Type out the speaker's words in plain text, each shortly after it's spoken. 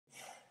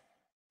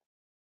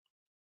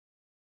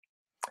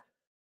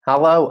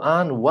Hello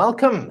and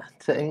welcome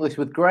to English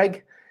with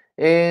Greg.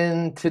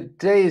 In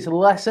today's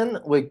lesson,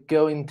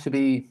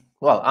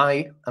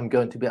 I am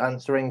going to be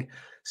answering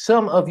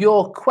some of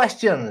your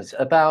questions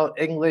about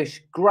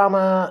English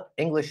grammar,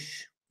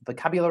 English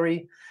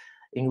vocabulary,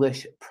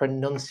 English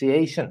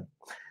pronunciation.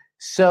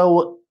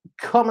 So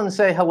come and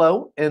say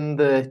hello in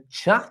the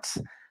chat.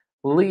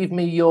 Leave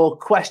me your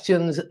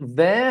questions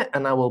there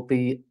and I will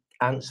be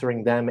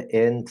answering them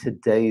in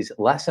today's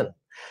lesson.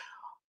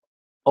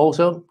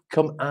 Also,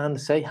 come and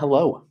say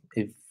hello.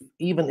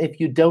 Even if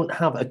you don't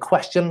have a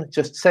question,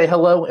 just say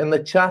hello in the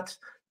chat.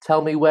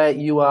 Tell me where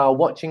you are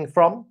watching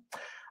from.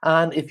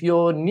 And if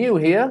you're new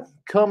here,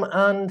 come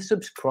and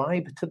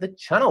subscribe to the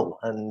channel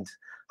and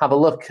have a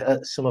look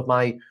at some of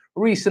my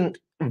recent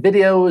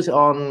videos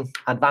on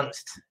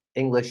advanced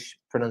English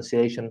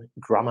pronunciation,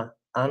 grammar,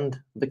 and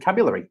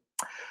vocabulary.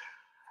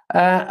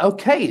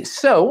 Okay,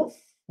 so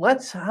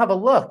let's have a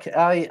look.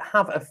 I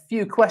have a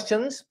few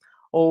questions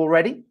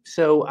already,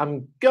 so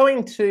I'm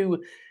going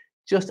to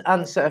just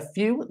answer a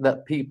few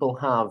that people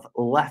have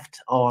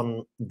left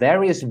on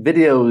various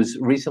videos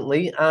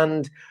recently,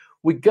 and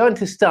we're going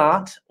to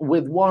start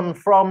with one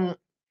from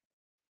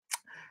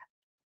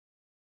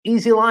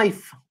Easy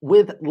Life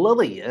with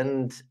Lily,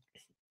 and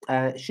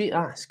she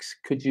asks,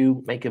 could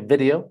you make a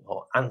video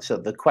or answer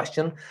the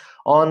question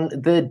on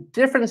the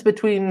difference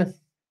between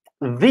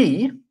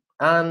the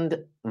and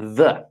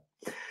the?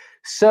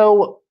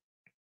 So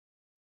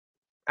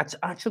that's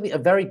actually a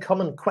very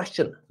common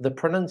question, the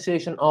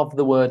pronunciation of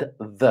the word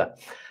the.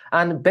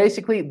 And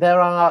basically, there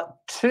are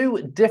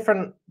two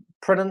different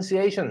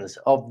pronunciations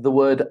of the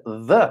word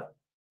the.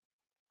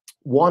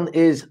 One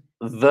is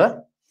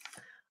the,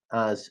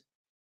 as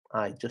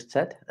I just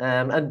said.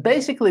 And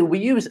basically, we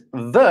use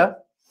the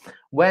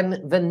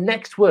when the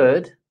next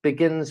word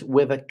begins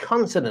with a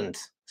consonant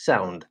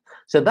sound.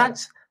 So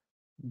that's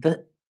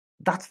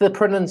the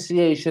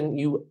pronunciation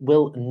you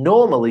will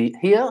normally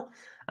hear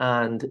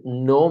and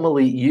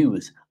normally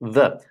use.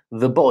 The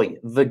boy,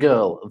 the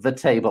girl, the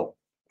table.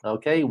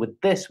 Okay, with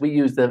this we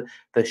use the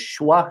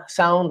schwa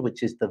sound,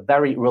 which is the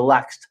very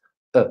relaxed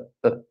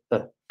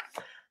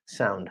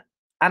sound,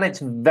 and it's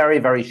very,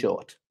 very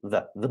short.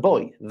 The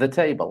boy, the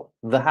table,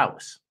 the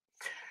house.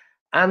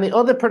 And the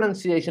other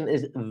pronunciation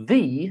is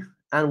the,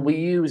 and we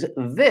use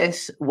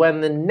this when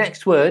the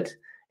next word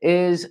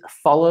is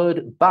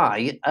followed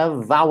by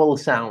a vowel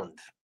sound.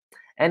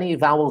 Any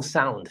vowel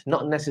sound,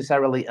 not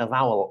necessarily a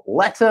vowel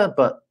letter,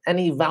 but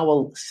any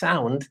vowel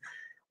sound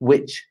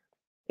which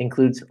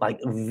includes like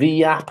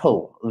the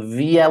apple,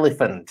 the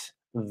elephant,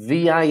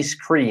 the ice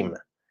cream,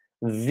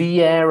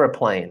 the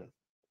aeroplane.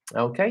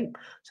 Okay,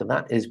 so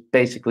that is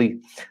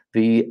basically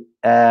the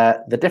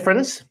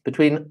difference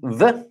between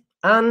the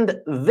and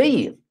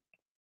the.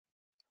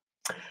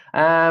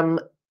 I'm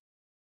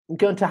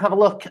going to have a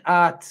look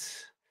at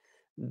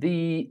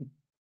the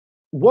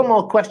one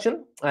more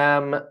question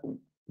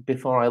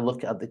before I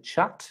look at the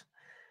chat.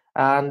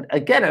 And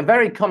again, a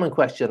very common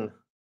question.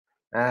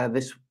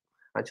 This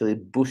actually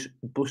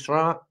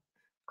Bushra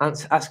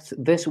asked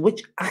this: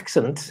 which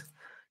accent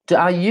do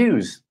I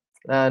use?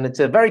 And it's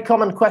a very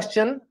common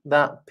question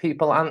that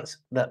people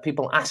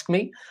ask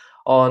me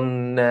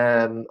on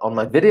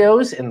my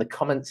videos in the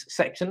comments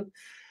section.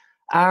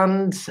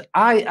 And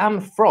I am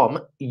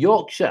from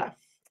Yorkshire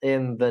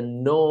in the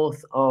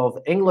north of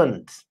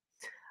England.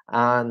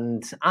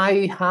 And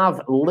I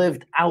have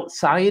lived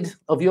outside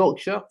of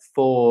Yorkshire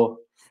for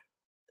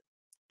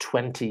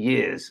 20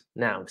 years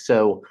now.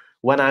 So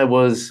when I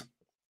was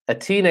a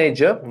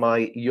teenager,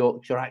 my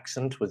Yorkshire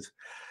accent was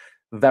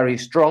very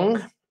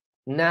strong.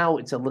 Now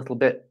it's a little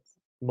bit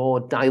more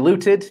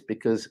diluted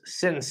because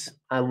since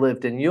I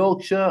lived in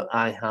Yorkshire,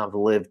 I have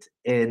lived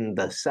in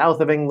the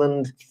south of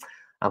England.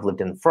 I've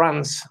lived in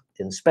France,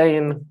 in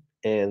Spain,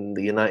 in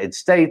the United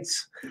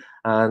States,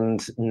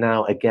 and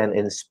now again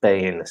in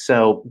Spain.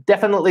 So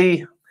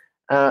definitely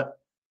a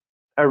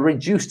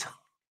reduced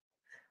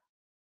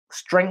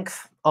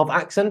strength of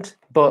accent,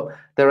 but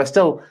there are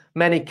still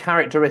many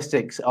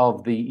characteristics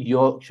of the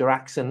Yorkshire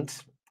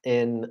accent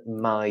in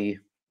my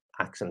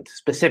accent,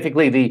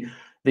 specifically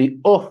the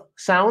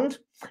sound.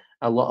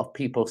 A lot of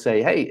people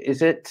say, hey,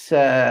 is it,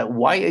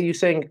 why are you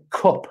saying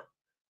cup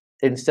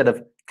instead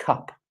of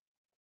cup?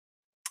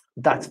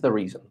 That's the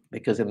reason,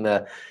 because in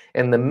the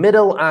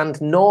middle and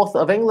north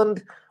of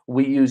England,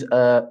 we use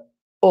a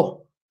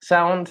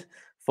sound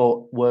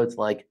for words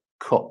like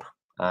cup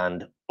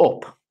and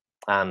up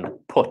and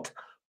put.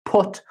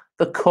 Put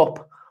the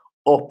cup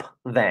up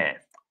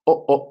there.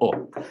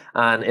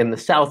 And in the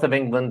south of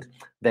England,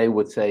 they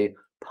would say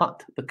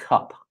put the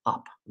cup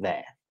up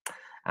there.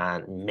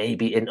 And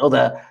maybe in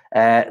other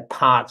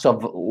parts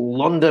of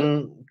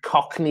London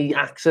Cockney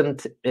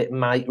accent, it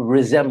might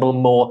resemble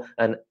more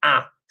an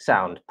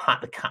sound.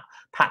 Pat the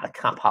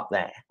cup up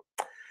there.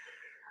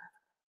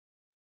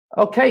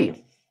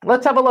 Okay,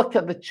 let's have a look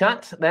at the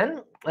chat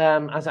then.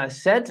 As I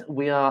said,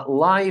 we are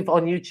live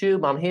on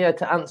YouTube. I'm here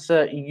to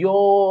answer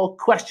your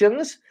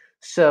questions.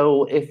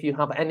 So if you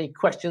have any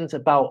questions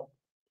about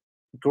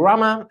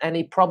grammar,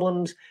 any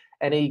problems,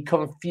 any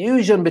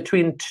confusion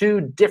between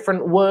two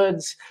different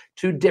words,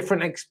 two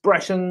different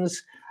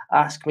expressions,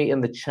 ask me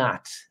in the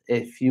chat.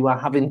 If you are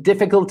having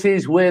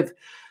difficulties with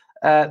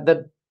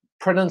the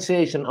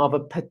pronunciation of a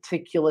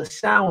particular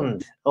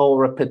sound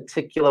or a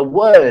particular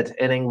word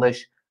in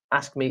English,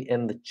 ask me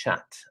in the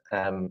chat.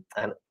 And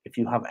if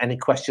you have any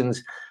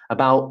questions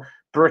about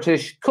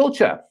British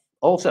culture,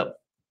 also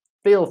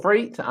feel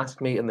free to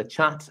ask me in the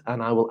chat,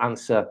 and I will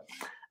answer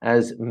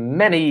as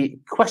many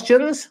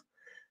questions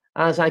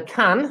as I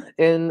can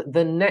in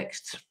the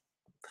next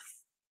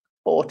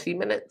 40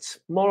 minutes,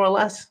 more or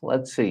less.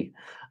 Let's see.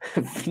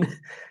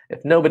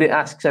 If nobody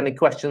asks any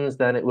questions,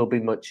 then it will be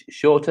much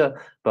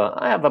shorter,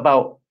 but I have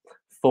about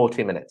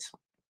 40 minutes.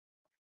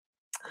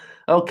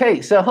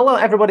 Okay, so hello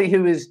everybody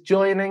who is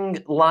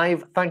joining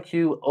live. Thank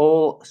you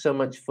all so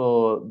much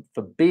for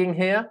being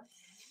here.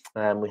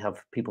 We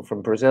have people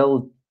from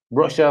Brazil,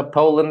 Russia,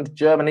 Poland,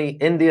 Germany,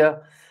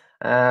 India,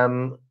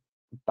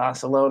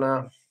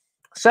 Barcelona.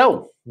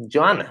 So,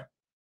 Joanna,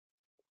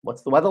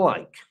 what's the weather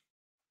like?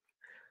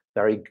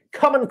 Very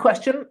common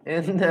question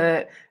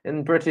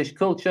in British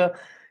culture.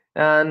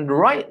 And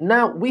right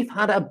now, we've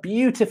had a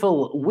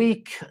beautiful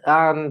week.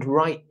 And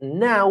right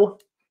now,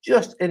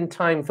 just in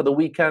time for the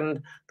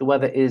weekend, the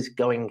weather is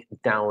going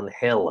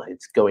downhill.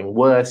 It's going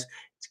worse.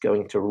 It's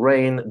going to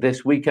rain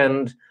this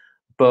weekend.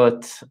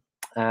 But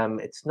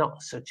it's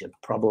not such a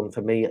problem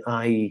for me.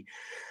 I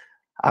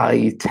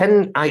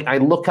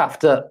look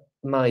after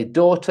my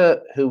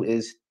daughter, who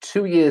is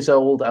 2 years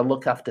old. I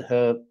look after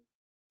her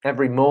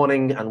every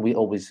morning, and we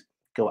always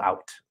go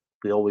out.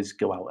 We always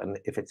go out, and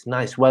if it's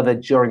nice weather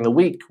during the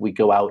week, we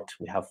go out.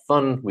 We have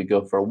fun. We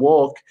go for a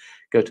walk,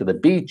 go to the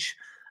beach.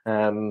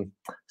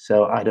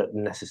 So I don't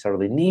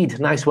necessarily need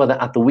nice weather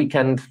at the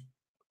weekend.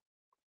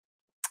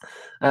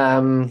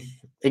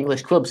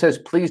 English Club says,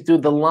 please do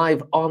the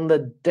live on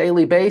the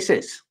daily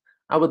basis.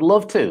 I would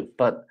love to,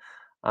 but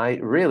I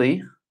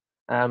really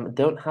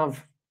don't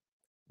have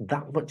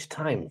that much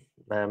time.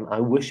 I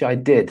wish I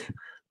did,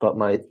 but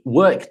my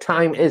work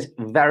time is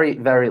very,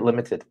 very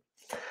limited.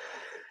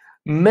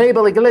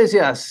 Mabel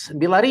Iglesias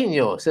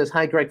Vilariño says,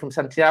 hi, Greg from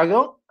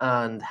Santiago,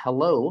 and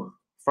hello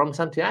from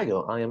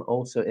Santiago. I am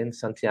also in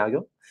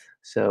Santiago,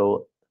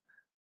 so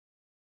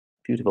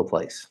beautiful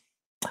place.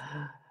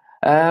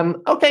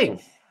 Okay,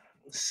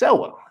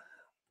 so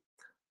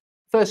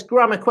first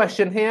grammar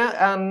question here,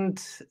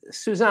 and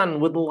Suzanne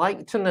would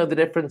like to know the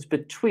difference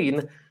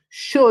between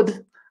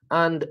should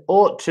and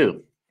ought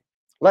to.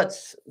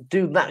 Let's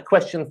do that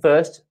question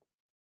first.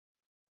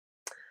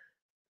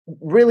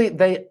 Really,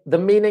 the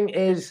meaning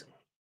is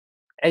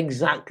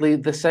exactly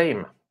the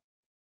same.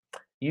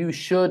 You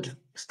should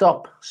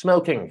stop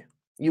smoking.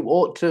 You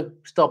ought to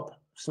stop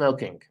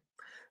smoking.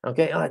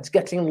 Okay, oh, it's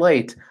getting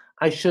late.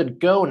 I should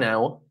go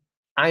now.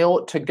 I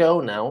ought to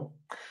go now.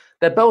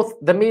 They're both,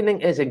 the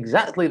meaning is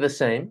exactly the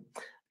same,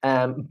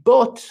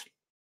 but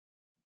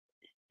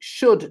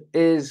should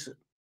is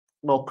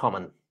more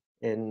common,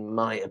 in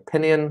my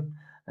opinion.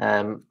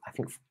 I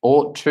think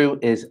ought to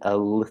is a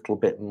little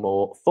bit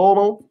more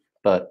formal,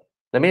 but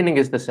the meaning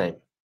is the same.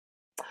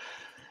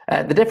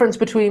 The difference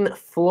between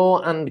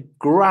floor and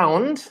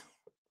ground,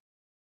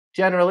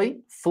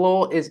 generally,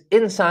 floor is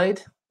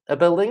inside a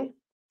building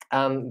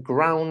and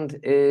ground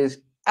is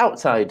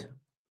outside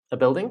a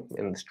building,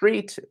 in the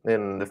street,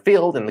 in the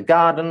field, in the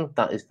garden.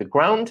 That is the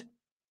ground.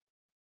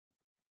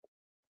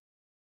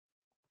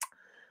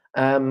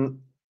 And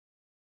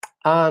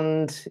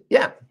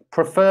yeah,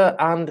 prefer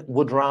and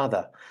would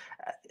rather.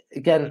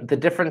 Again, the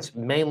difference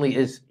mainly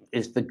is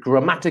the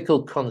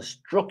grammatical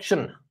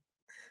construction,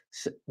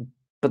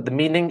 but the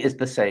meaning is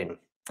the same.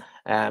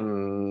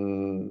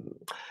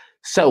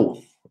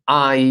 So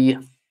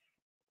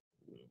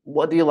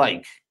what do you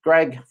like,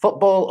 Greg?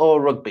 Football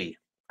or rugby?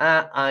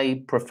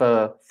 I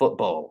prefer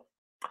football.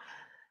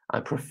 I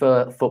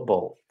prefer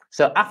football.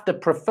 So after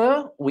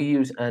prefer, we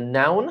use a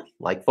noun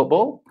like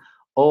football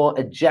or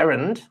a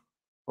gerund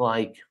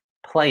like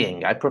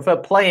playing. I prefer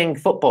playing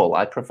football.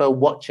 I prefer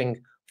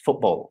watching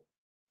football.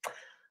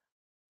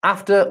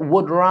 After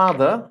would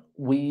rather,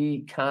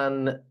 we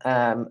can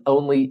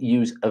only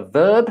use a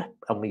verb,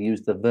 and we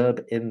use the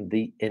verb in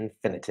the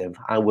infinitive.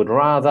 I would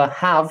rather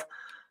have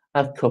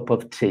a cup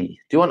of tea.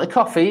 Do you want a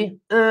coffee?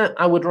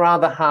 I would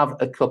rather have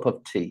a cup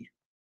of tea.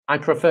 I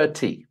prefer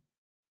tea.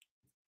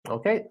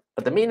 Okay,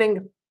 but the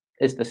meaning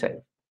is the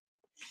same.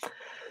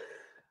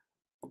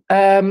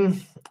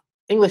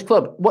 English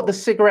Club, what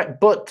does cigarette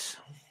butt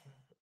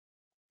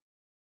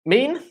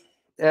mean?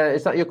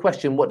 Is that your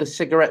question? What does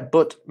cigarette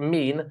butt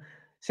mean?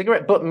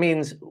 Cigarette butt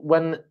means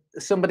when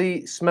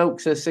somebody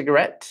smokes a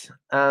cigarette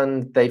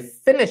and they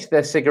finish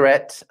their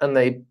cigarette and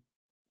they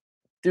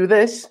do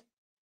this,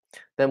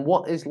 then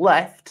what is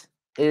left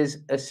is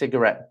a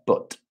cigarette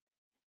butt.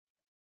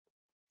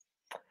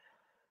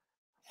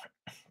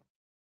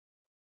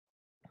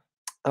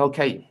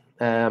 Okay.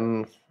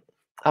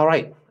 All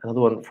right.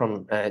 Another one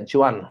from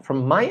Joanne.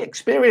 From my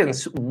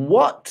experience,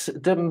 what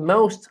do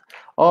most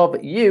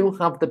of you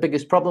have the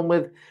biggest problem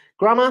with?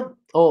 Grammar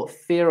or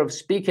fear of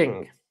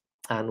speaking?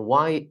 And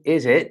why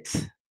is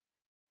it?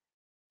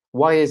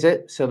 Why is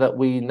it? So that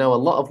we know a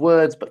lot of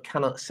words but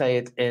cannot say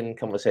it in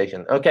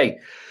conversation. Okay,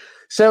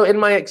 so in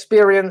my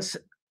experience,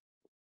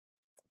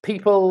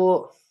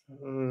 people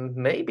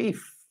maybe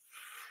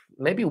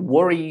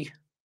worry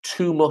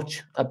too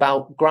much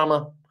about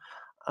grammar.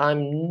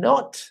 I'm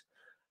not.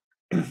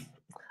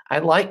 I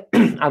like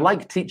I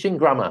like teaching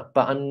grammar,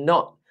 but I'm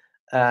not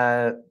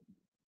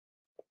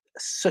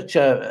such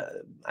a.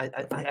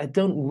 I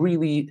don't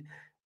really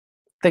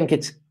think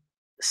it's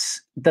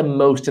the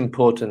most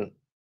important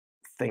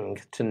thing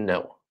to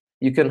know.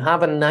 You can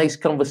have a nice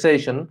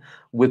conversation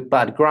with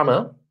bad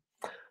grammar,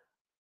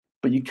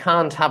 but you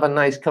can't have a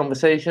nice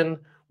conversation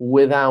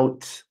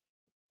without,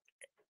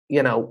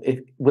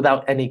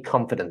 without any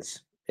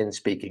confidence in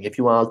speaking. If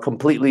you are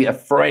completely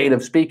afraid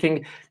of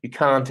speaking, you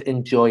can't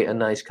enjoy a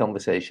nice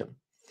conversation.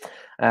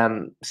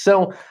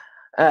 So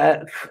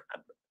I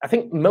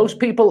think most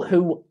people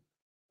who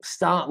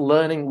start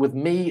learning with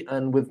me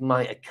and with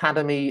my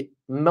academy,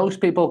 most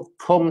people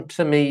come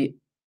to me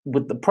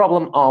with the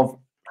problem of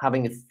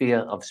having a fear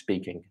of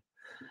speaking.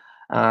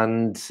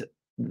 And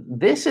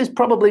this is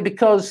probably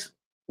because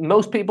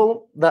most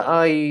people that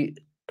I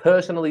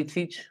personally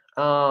teach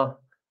are,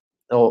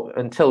 or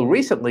until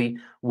recently,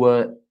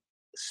 were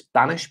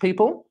Spanish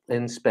people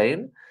in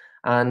Spain.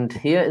 And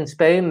here in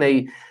Spain,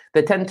 they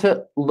tend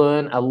to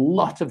learn a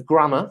lot of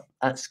grammar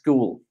at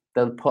school.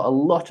 They'll put a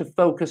lot of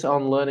focus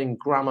on learning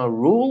grammar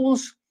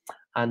rules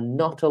and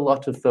not a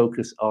lot of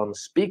focus on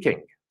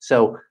speaking.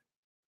 So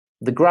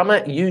the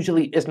grammar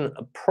usually isn't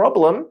a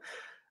problem,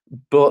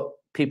 but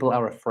people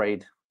are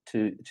afraid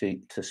to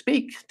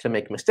speak, to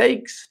make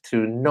mistakes,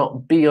 to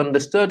not be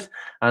understood.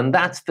 And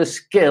that's the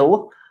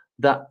skill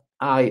that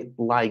I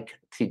like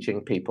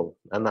teaching people.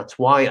 And that's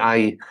why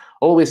I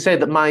always say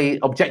that my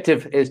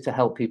objective is to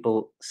help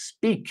people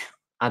speak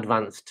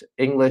advanced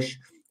English.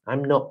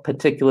 I'm not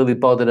particularly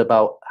bothered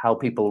about how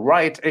people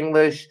write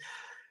English.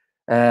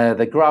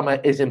 The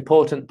grammar is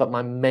important, but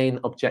my main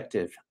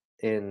objective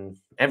in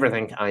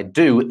everything I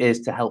do is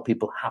to help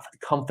people have a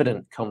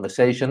confident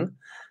conversation,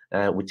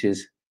 which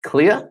is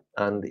clear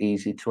and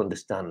easy to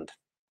understand.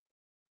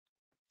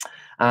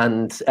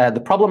 And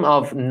the problem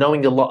of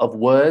knowing a lot of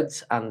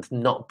words and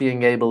not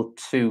being able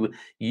to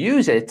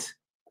use it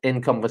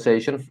in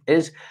conversation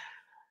is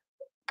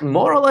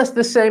more or less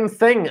the same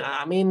thing.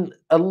 I mean, in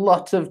a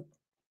lot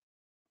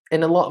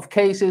of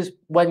cases,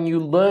 when you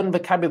learn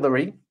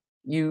vocabulary,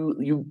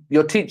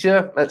 your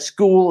teacher at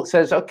school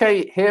says,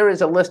 okay, here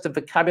is a list of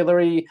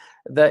vocabulary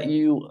that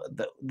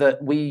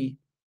we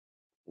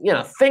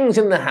things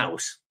in the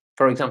house,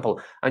 for example,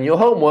 and your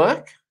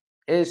homework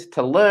is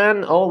to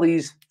learn all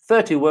these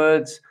 30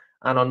 words,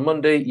 and on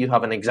Monday you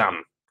have an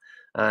exam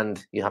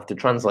and you have to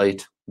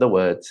translate the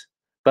words.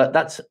 But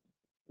that's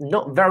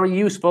not very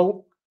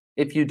useful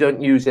if you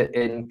don't use it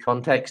in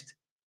context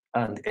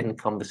and in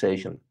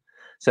conversation.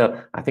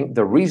 So I think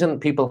the reason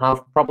people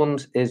have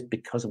problems is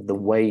because of the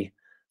way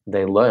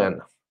they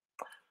learn.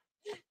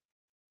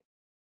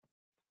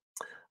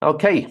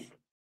 Okay.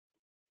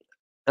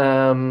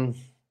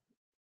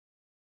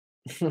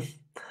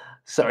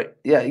 Sorry.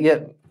 Yeah.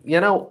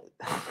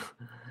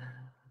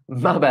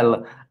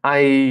 Mabel,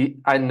 I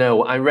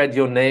know. I read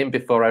your name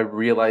before I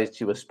realized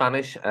you were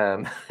Spanish.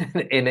 In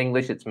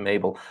English, it's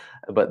Mabel,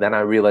 but then I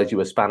realized you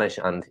were Spanish,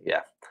 and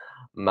yeah,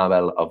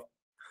 Mabel,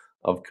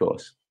 of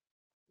course.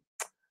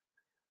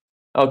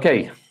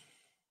 Okay.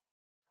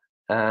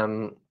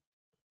 I'm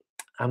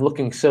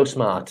looking so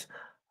smart.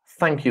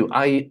 Thank you.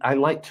 I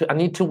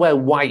need to wear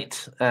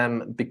white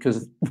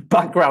because the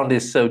background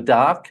is so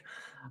dark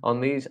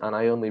on these, and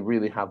I only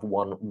really have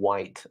one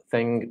white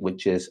thing,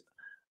 which is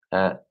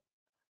a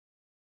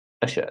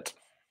shirt,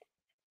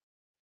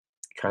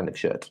 kind of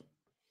shirt.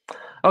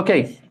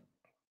 Okay.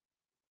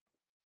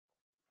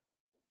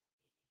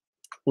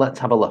 Let's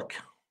have a look.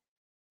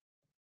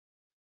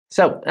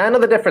 So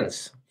another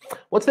difference.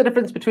 What's the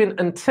difference between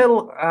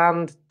until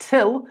and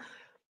till?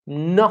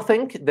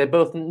 Nothing. They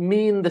both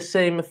mean the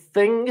same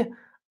thing.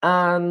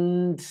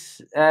 And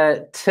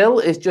till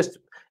is just,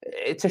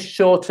 it's a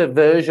shorter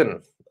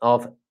version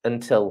of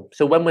until.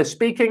 So when we're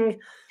speaking,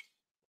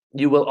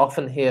 you will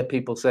often hear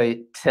people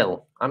say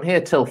till. I'm here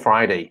till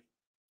Friday.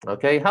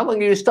 Okay, how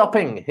long are you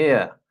stopping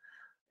here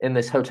in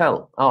this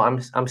hotel? Oh,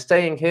 I'm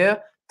staying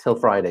here till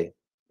Friday.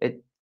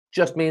 It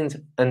just means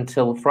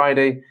until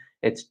Friday.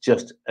 It's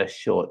just a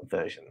short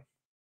version.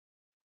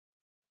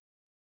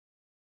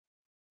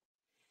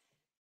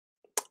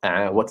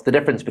 What's the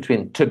difference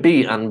between to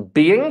be and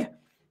being?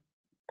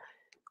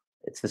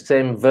 It's the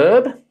same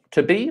verb,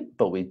 to be,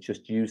 but we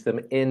just use them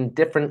in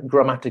different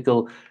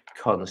grammatical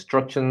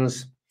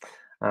constructions.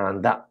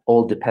 And that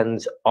all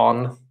depends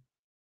on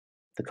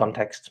the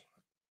context,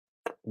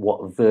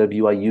 what verb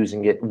you are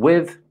using it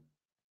with.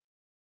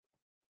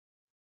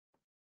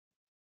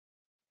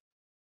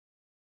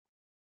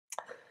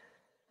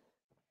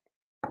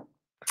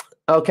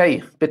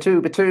 Okay,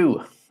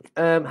 Bitu.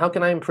 How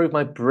can I improve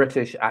my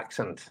British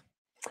accent?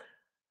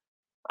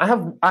 I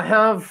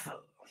have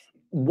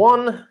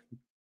one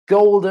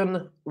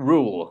golden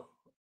rule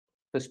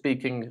for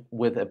speaking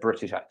with a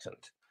British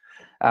accent.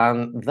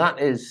 And that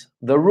is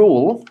the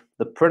rule,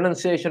 the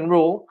pronunciation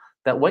rule,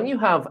 that when you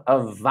have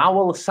a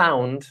vowel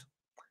sound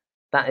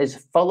that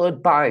is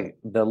followed by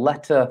the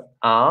letter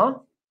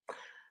R,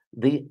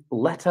 the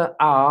letter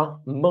R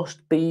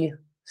must be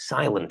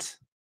silent,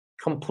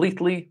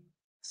 completely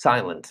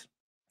silent.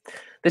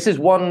 This is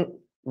one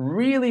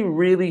really,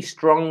 really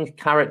strong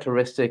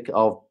characteristic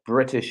of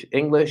British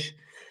English.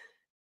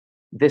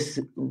 This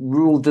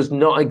rule does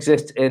not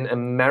exist in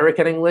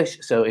American English.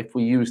 So if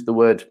we use the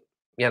word,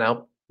 you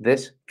know,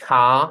 this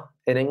car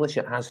in English,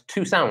 it has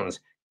two sounds,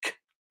 k,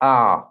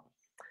 R.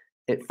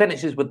 It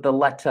finishes with the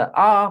letter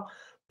R,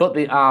 but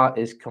the R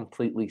is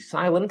completely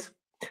silent.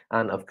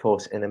 And of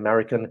course, in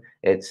American,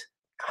 it's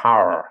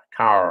car,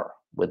 car,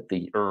 with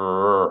the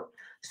R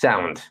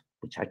sound,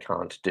 which I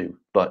can't do.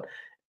 But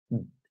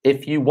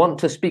if you want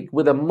to speak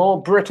with a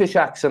more British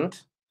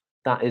accent,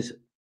 that is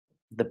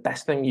the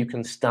best thing you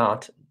can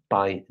start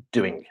by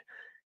doing.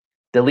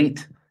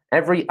 Delete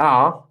every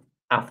R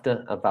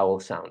after a vowel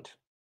sound.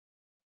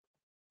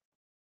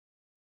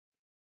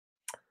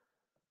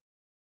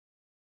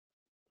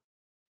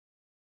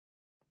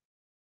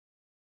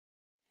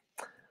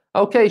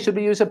 Okay, should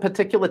we use a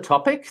particular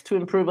topic to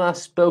improve our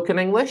spoken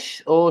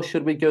English, or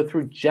should we go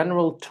through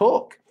general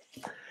talk?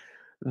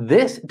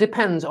 This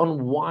depends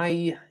on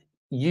why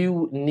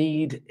you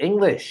need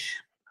English.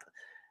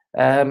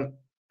 And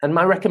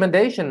my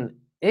recommendation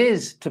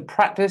is to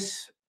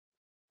practice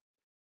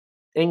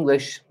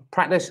English,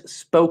 practice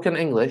spoken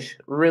English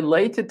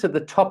related to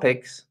the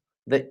topics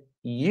that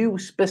you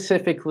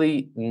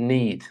specifically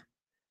need.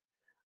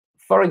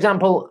 For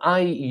example, I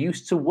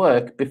used to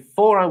work,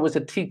 before I was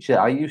a teacher,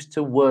 I used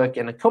to work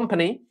in a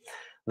company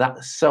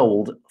that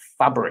sold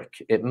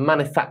fabric. It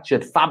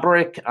manufactured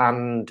fabric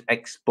and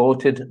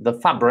exported the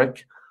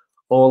fabric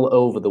all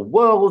over the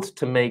world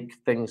to make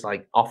things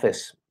like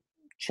office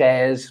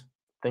chairs,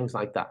 things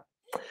like that.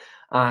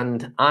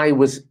 And I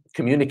was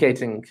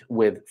communicating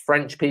with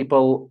French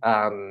people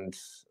and,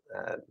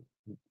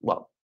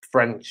 well,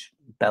 French,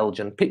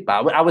 Belgian people.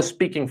 I was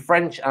speaking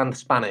French and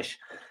Spanish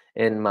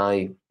in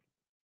my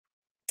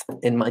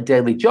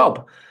daily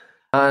job.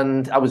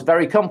 And I was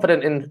very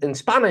confident in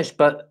Spanish,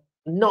 but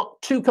not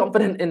too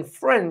confident in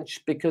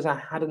French because I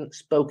hadn't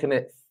spoken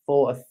it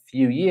for a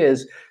few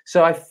years.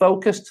 So I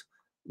focused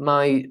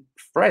my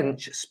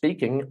French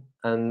speaking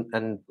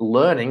and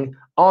learning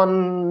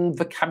on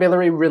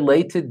vocabulary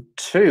related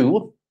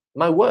to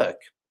my work,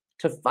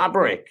 to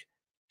fabric,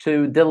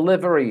 to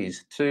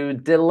deliveries, to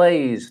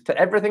delays, to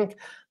everything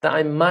that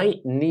I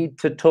might need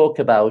to talk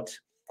about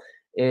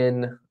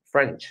in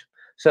French.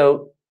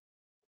 So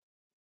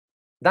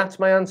that's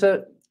my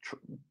answer.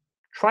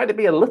 Try to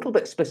be a little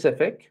bit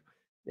specific.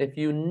 If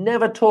you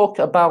never talk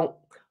about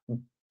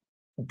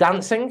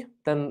dancing,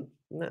 then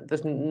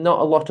there's not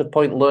a lot of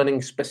point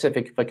learning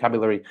specific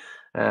vocabulary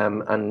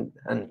and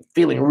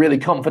feeling really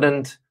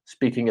confident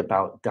speaking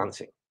about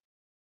dancing.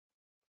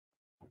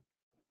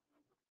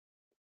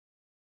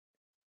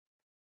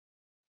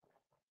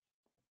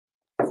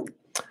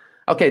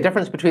 Okay,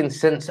 difference between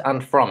since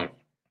and from.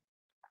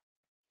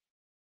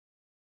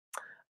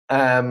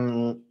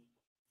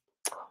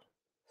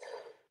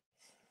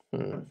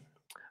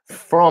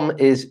 From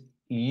is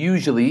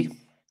usually,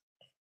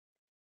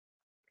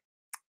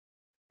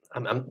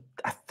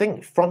 I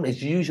think from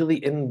is usually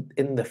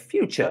in the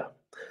future.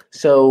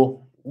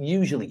 So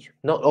usually,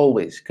 not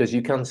always, because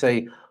you can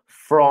say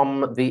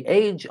from the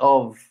age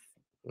of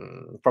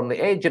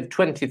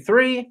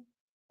 23,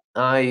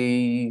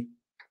 I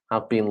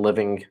have been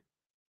living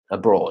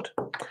abroad.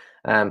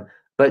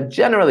 But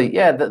generally,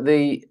 yeah,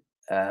 the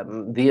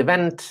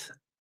event,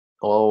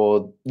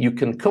 or you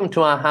can come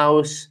to our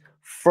house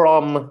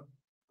from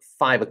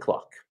 5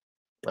 o'clock.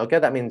 Okay,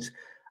 that means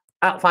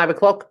at 5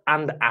 o'clock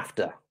and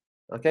after.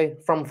 Okay,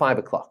 from 5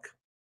 o'clock.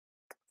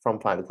 From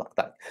 5 o'clock.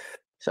 That,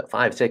 so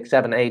 5, 6,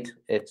 7, 8.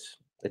 It's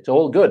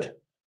all good.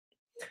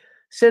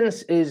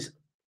 Since is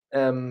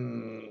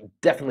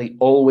definitely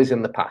always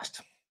in the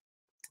past.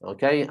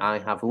 Okay, I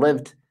have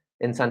lived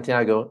in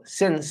Santiago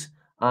since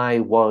I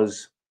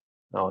was,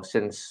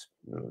 since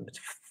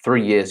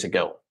 3 years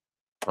ago.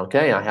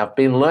 Okay, I have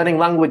been learning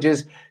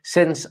languages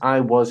since I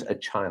was a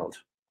child.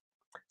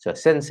 So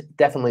since,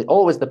 definitely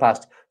always the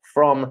past.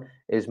 From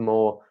is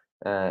more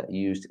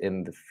used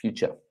in the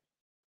future.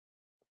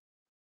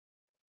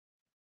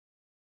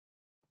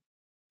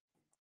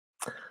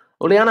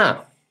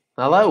 Juliana,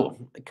 hello.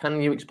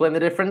 Can you explain the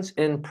difference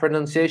in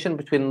pronunciation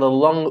between the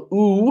long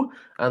oo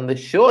and the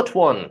short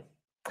one,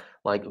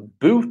 like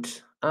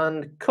boot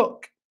and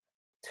cook?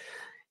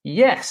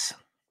 Yes.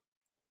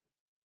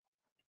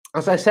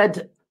 As I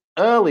said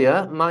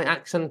earlier, my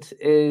accent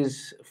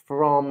is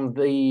from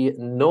the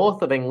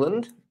north of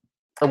England,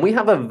 and we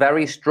have a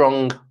very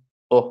strong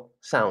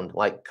sound,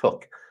 like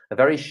cook, a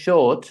very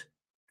short,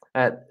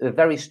 a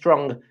very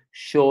strong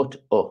short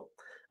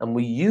and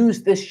we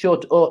use this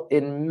short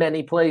in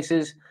many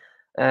places,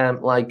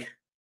 like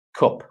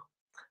cup,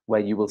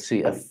 where you will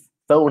see a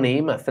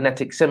phoneme, a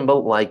phonetic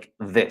symbol like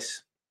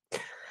this.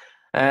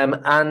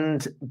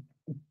 And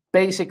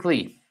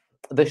basically,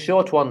 the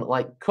short one,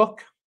 like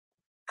cook,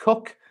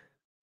 cook,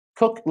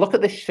 cook. Look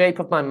at the shape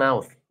of my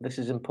mouth. This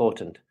is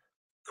important.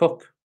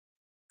 Cook,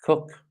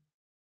 cook.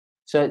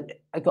 So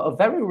I got a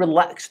very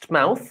relaxed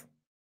mouth.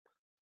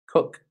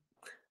 Cook.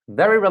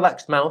 Very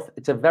relaxed mouth.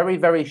 It's a very,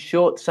 very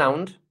short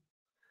sound.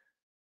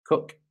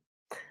 Cook.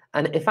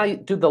 And if I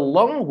do the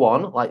long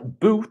one, like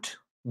boot,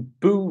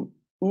 boo,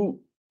 ooh,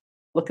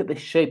 look at the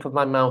shape of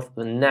my mouth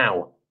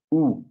now.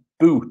 Ooh,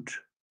 boot.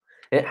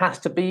 It has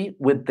to be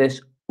with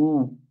this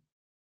ooh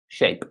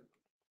shape.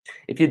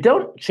 If you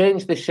don't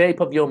change the shape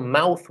of your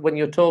mouth when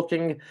you're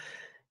talking,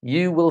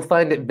 you will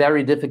find it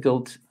very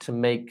difficult to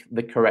make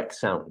the correct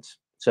sounds.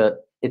 So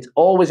it's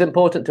always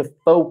important to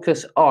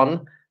focus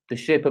on the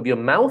shape of your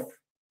mouth,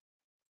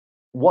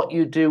 what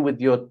you do with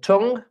your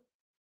tongue,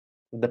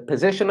 the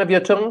position of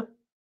your tongue,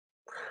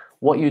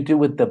 what you do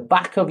with the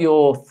back of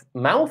your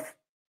mouth,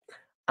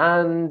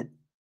 and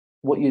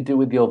what you do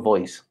with your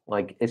voice.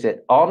 Like, is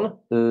it on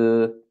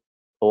or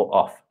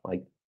off?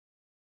 Like,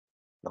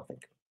 nothing.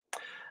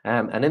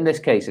 And in this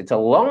case, it's a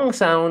long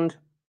sound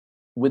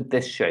with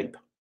this shape.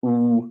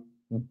 Ooh,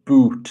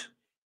 boot,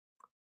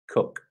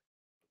 cook.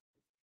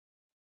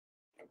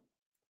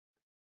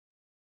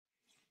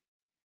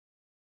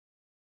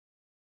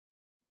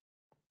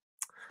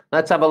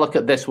 Let's have a look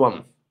at this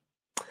one.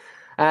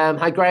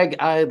 Hi, Greg.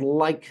 I'd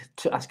like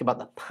to ask about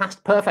the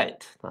past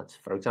perfect. That's,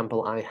 for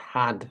example, I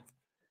had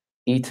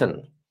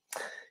eaten.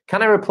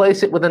 Can I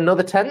replace it with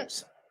another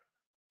tense?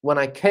 When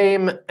I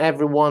came,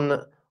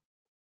 everyone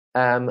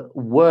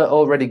were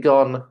already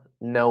gone.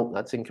 No,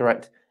 that's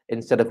incorrect.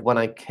 Instead of when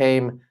I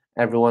came,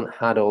 everyone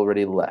had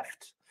already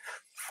left.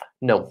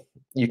 No,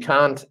 you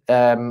can't.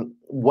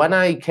 When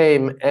I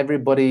came,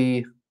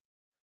 everybody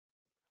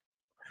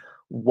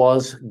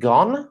was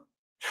gone.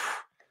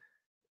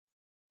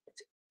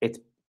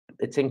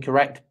 It's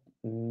incorrect.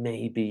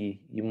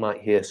 Maybe you might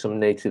hear some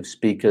native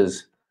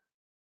speakers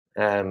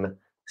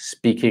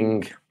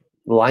speaking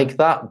like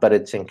that, but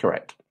it's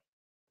incorrect.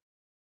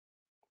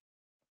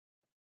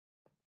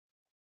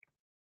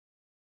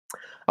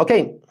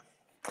 Okay,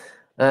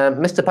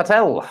 Mr.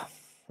 Patel,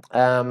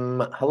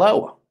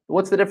 hello.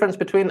 What's the difference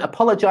between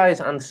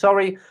apologize and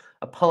sorry?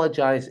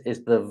 Apologize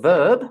is the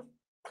verb,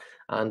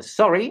 and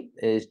sorry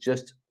is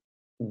just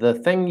the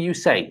thing you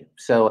say.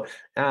 So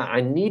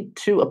I need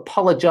to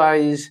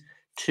apologize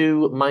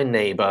to my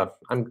neighbor.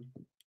 I'm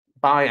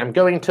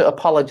going to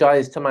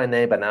apologize to my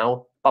neighbor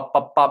now. Bop,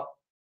 bop, bop.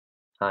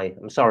 Hi,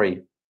 I'm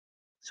sorry.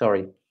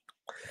 Sorry.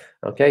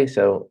 Okay,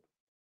 so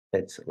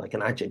it's like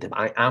an adjective.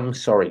 I am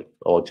sorry,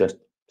 or just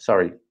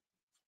sorry.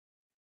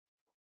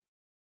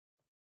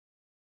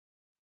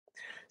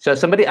 So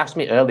somebody asked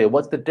me earlier,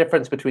 what's the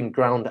difference between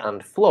ground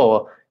and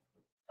floor?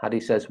 Hadi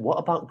says, what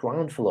about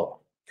ground floor?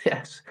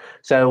 Yes.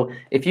 So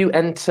if you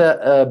enter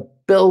a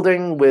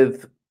building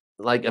with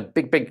like a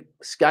big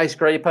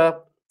skyscraper,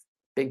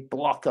 big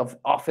block of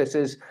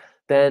offices,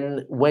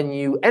 then when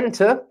you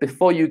enter,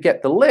 before you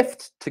get the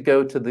lift to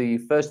go to the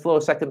first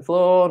floor, second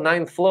floor,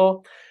 ninth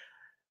floor,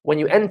 when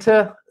you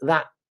enter,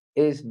 that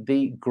is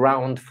the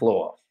ground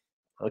floor.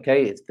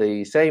 Okay, it's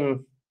the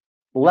same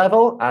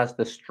level as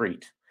the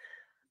street.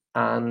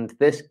 And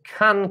this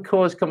can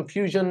cause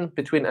confusion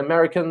between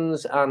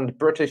Americans and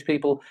British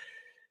people,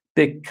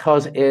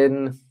 because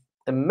in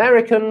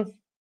American,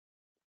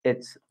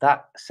 it's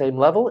that same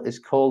level is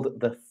called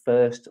the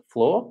first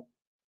floor.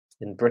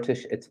 In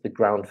British, it's the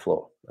ground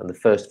floor, and the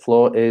first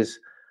floor is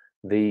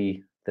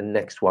the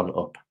next one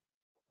up.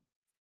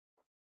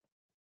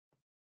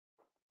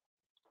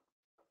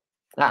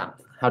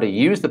 How to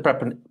use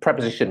the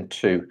preposition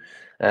to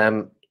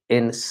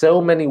in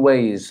so many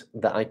ways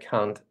that I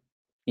can't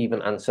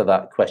even answer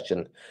that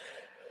question.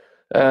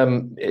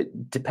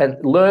 It depends.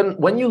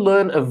 When you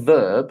learn a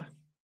verb,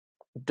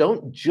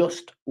 don't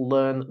just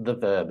learn the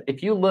verb.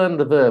 If you learn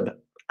the verb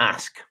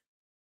ask,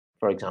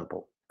 for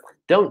example,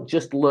 don't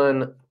just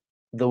learn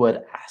the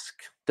word ask.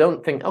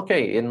 Don't think,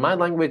 okay, in my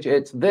language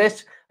it's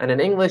this, and in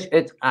English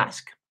it's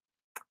ask.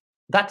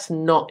 That's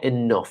not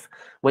enough.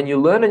 When you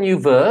learn a new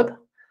verb,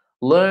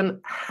 learn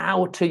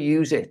how to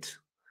use it.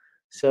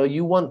 So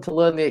you want to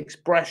learn the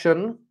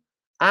expression,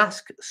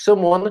 ask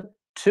someone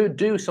to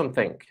do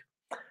something.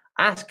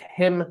 Ask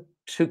him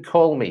to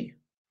call me.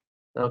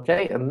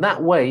 Okay, and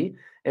that way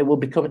it will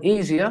become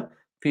easier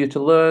for you to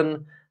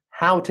learn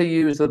how to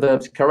use the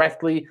verbs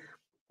correctly,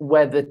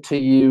 whether to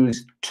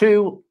use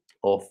to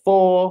or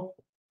for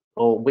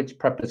or which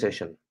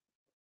preposition.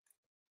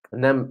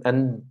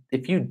 And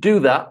if you do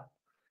that,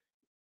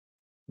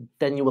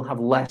 then you will have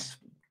less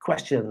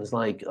questions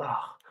like,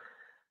 oh,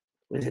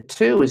 is it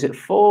to? Is it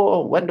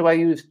for? When do I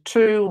use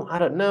to? I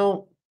don't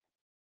know.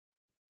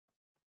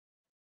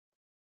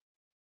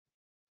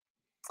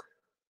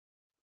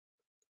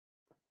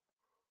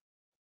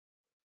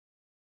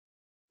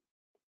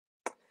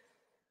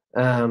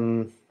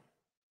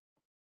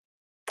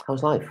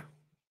 How's life?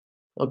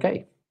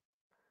 Okay.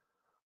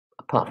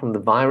 Apart from the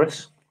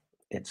virus,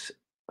 it's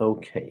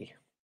okay.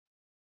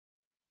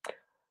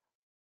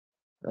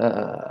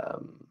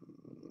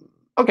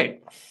 Okay.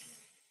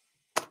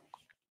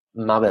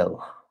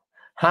 Mabel,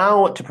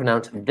 how to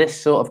pronounce this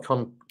sort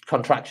of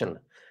contraction.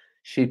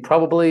 She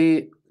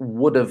probably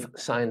would have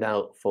signed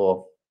out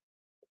for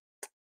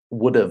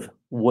would have.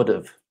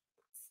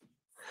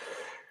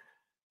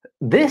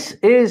 This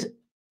is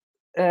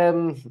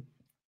a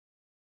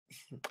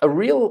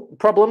real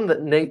problem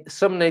that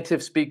some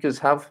native speakers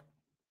have,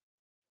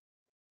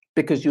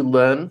 because you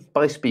learn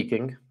by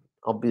speaking,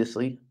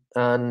 obviously,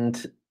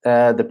 and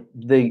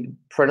the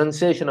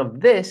pronunciation of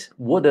this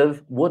would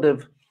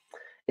have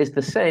is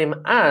the same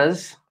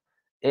as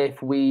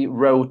if we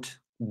wrote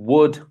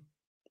would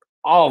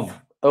of,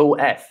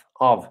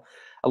 of.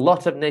 A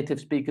lot of native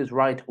speakers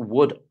write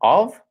would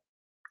of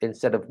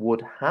instead of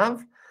would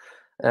have,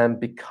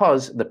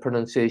 because the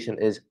pronunciation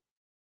is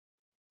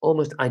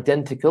almost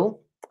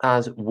identical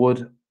as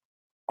would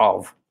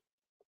of.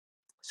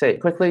 Say it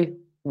quickly.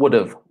 Would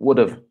have.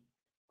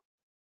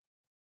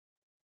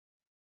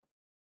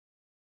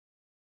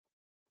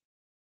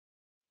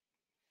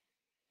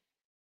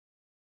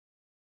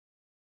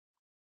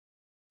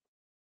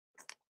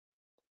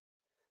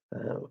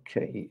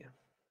 Okay,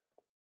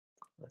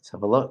 let's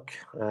have a look.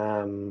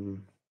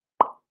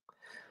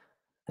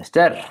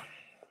 Esther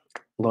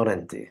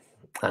Laurenti.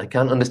 I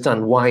can't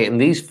understand why in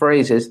these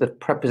phrases the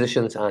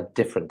prepositions are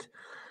different.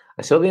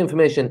 I saw the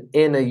information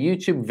in a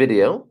YouTube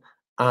video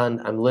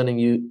and I'm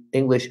learning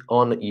English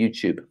on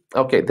YouTube.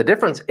 Okay, the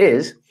difference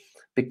is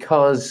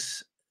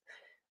because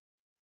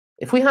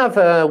if we have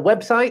a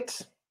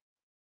website,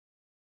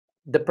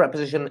 the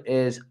preposition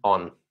is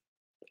on.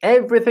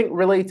 Everything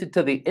related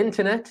to the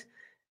internet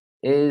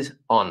is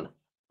on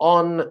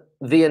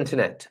the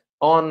internet,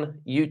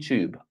 on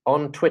YouTube,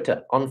 on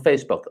Twitter, on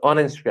Facebook, on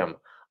Instagram,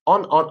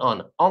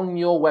 on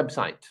your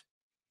website.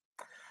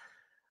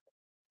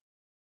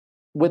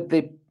 With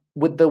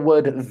the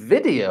word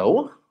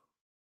video,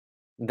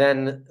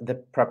 then the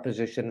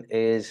preposition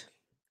is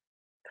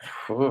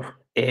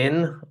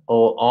in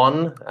or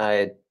on.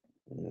 I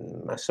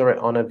saw it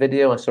on a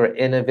video, I saw it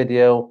in a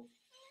video.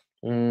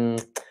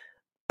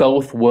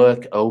 Both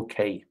work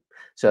okay.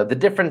 So the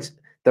difference,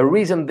 the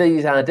reason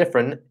these are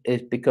different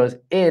is because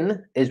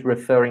in is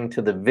referring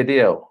to the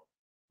video,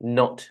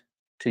 not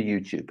to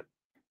YouTube.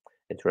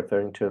 It's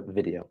referring to a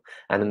video.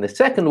 And in the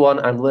second one,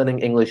 I'm learning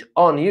English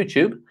on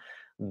YouTube.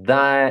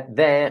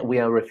 There we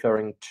are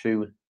referring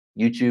to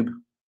YouTube,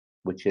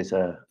 which is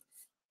a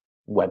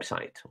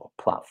website or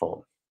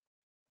platform.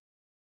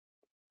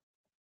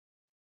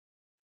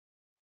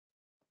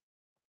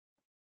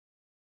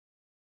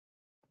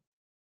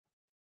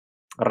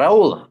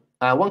 Raul,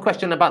 one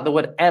question about the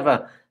word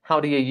ever. How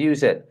do you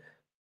use it?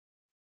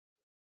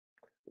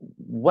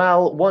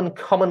 Well, one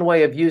common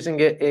way of using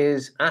it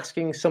is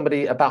asking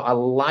somebody about a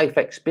life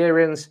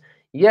experience.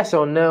 Yes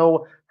or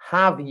no.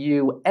 Have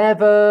you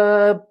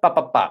ever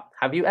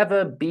Have you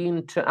ever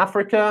been to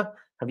Africa?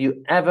 Have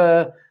you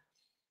ever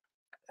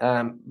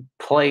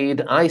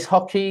played ice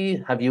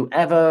hockey? Have you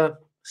ever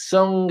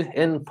sung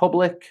in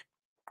public?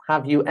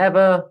 Have you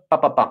ever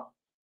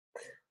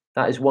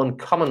That is one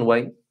common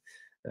way.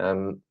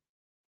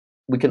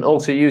 We can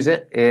also use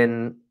it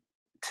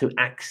to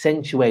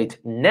accentuate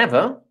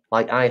never,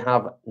 like I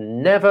have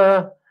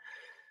never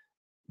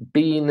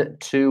been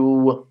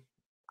to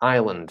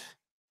Ireland.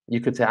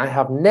 You could say I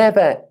have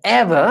never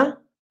ever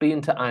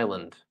been to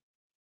Ireland.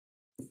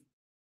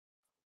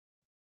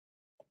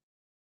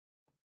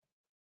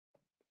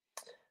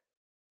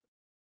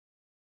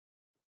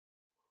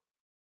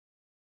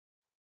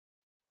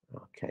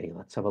 Okay,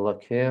 let's have a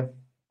look here.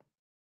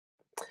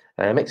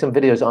 I make some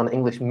videos on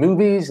English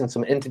movies and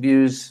some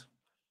interviews,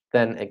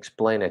 then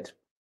explain it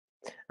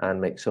and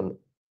make some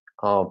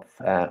of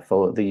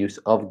for the use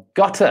of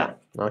gotta.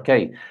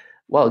 Okay,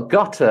 well,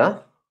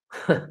 gotta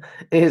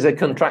is a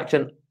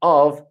contraction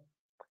of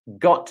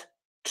got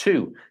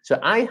to. So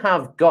I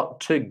have got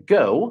to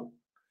go.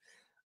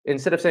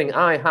 Instead of saying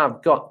I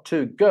have got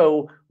to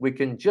go, we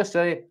can just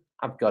say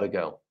I've got to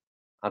go.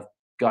 I've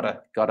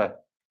gotta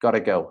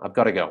go. I've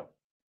got to go.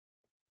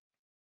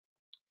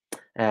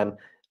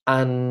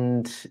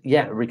 And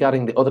yeah,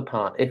 regarding the other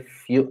part, if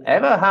you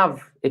ever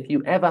have,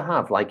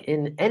 like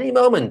in any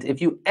moment, if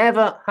you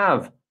ever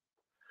have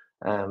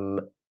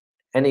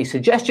any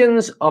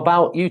suggestions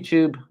about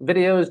YouTube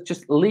videos,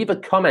 just leave a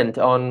comment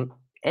on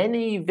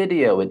any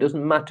video. It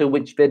doesn't matter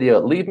which video.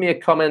 Leave me a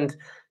comment.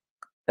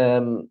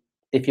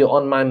 If you're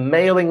on my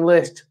mailing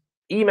list,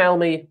 email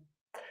me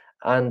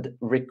and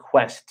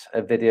request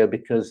a video,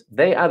 because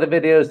they are the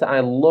videos that I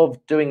love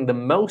doing the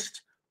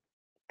most,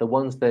 the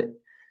ones that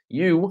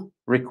you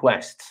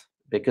request.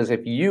 Because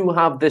if you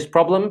have this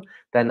problem,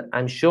 then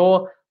I'm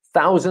sure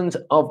thousands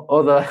of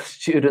other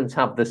students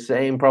have the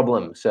same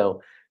problem.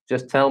 So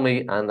just tell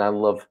me, and I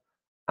love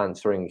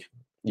answering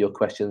your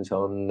questions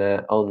on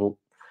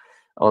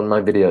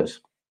my videos.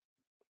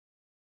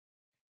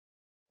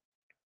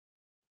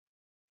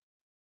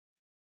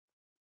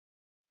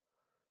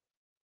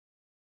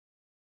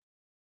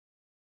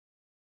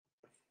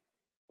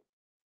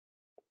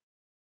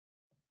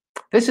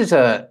 This is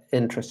an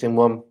interesting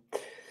one.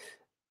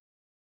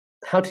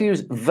 How to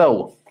use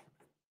though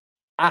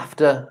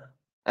after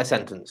a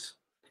sentence.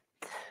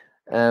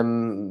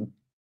 Okay,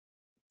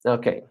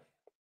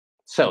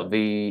 so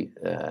the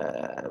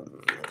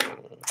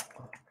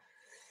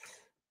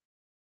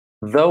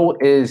though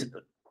is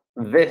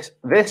this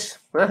this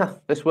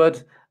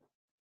word.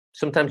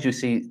 Sometimes you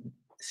see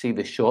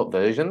the short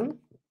version.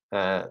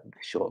 The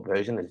short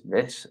version is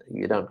this.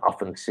 You don't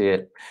often see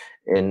it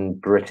in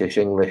British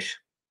English,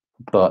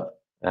 but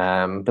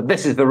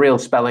this is the real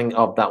spelling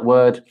of that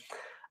word.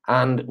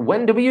 And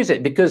when do we use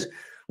it? Because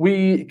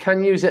we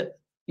can use it.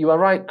 You are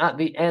right, at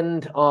the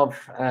end of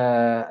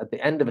a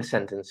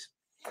sentence.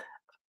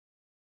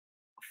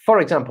 For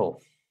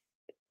example,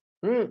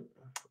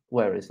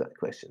 where is that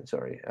question?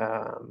 Sorry.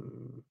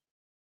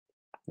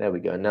 There we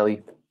go,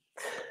 Nelly.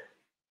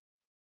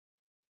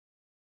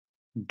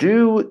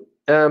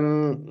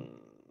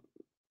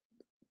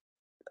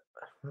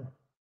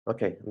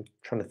 Okay, I'm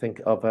trying to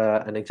think of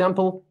an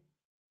example.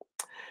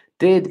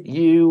 Did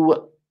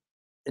you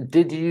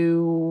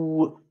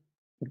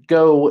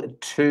go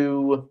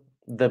to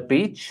the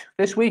beach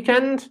this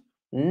weekend?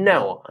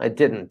 No, I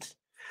didn't.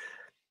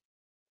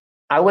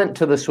 I went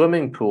to the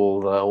swimming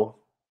pool though.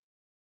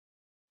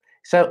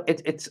 So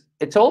it's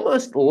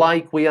almost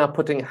like we are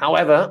putting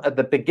however at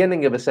the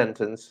beginning of a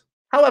sentence.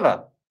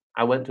 However,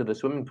 I went to the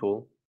swimming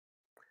pool.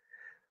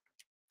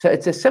 So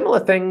it's a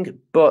similar thing,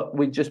 but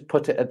we just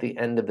put it at the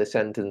end of the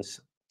sentence.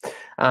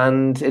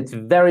 And it's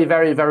very,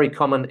 very, very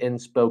common in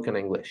spoken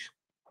English.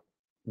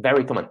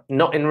 Very common.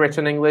 Not in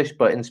written English,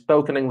 but in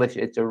spoken English,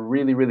 it's a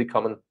really, really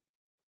common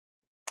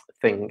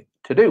thing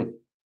to do.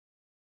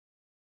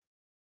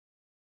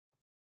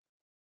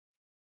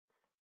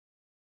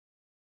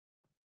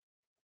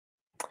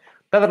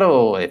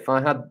 Pedro, if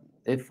I have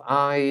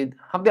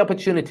the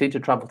opportunity to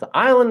travel to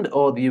Ireland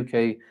or the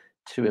UK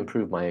to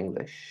improve my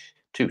English,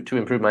 to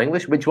improve my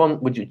English, which one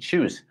would you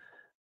choose?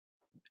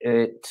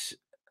 It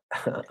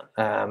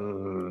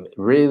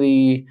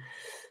really,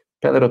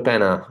 Pedro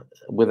Pena,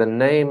 with a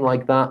name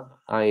like that,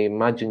 I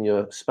imagine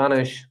you're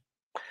Spanish.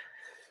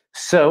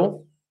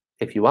 So,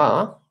 if you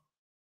are,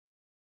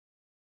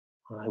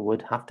 I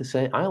would have to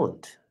say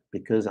Ireland,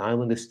 because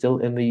Ireland is still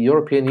in the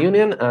European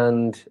Union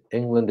and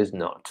England is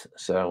not.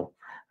 So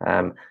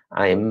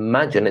I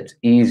imagine it's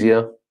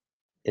easier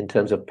in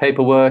terms of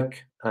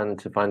paperwork and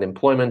to find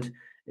employment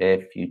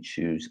if you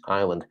choose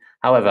Ireland.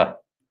 However,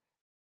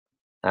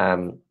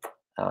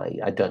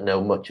 I don't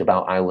know much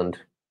about Ireland,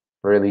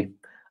 really.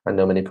 I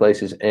know many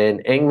places in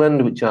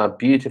England which are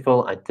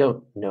beautiful. I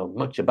don't know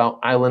much about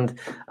Ireland,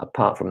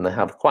 apart from they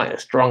have quite a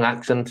strong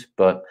accent,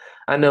 but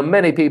I know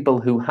many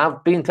people who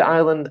have been to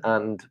Ireland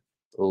and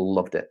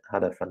loved it,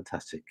 had a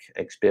fantastic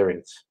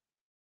experience.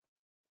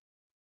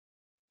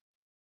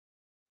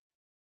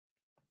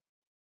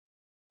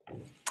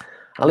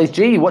 Alice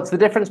G, what's the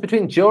difference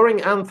between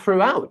during and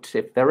throughout,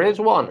 if there is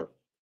one?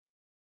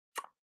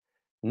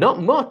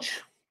 Not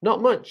much,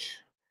 not much.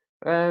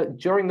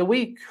 During the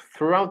week,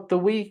 throughout the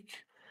week,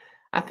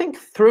 I think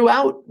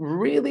throughout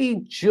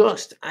really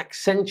just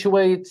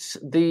accentuates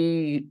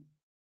the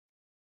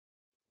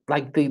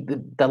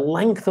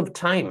length of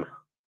time,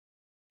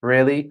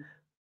 really.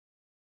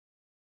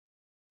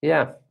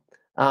 Yeah,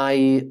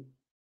 I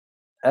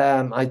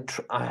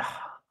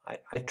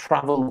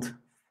traveled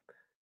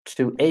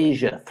to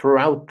Asia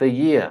throughout the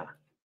year.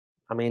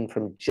 I mean,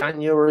 from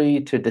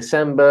January to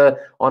December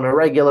on a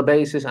regular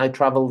basis, I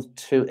traveled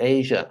to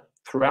Asia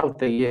throughout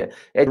the year.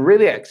 It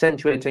really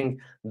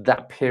accentuating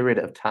that period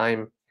of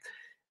time.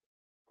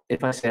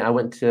 If I say I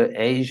went to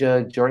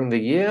Asia during the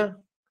year,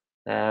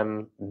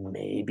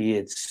 maybe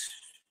it's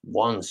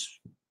once,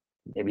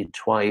 maybe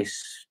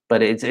twice,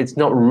 but it's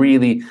not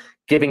really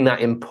giving that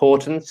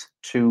importance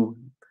to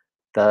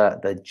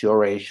the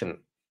duration.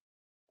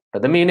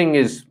 But the meaning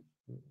is,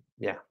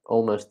 yeah,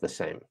 almost the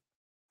same.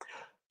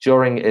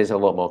 During is a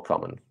lot more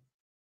common.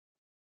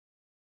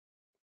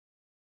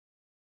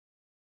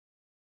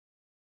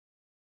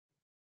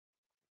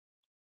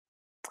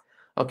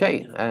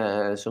 Okay,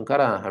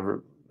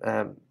 Sunkara,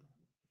 I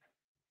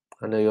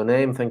know your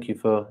name. Thank you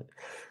for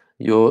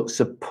your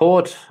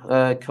support,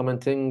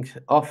 commenting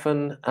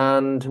often.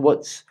 And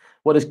what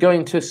is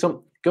going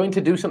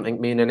to do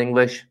something mean in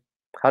English?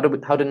 How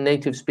do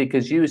native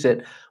speakers use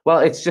it? Well,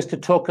 it's just to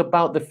talk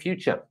about the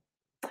future.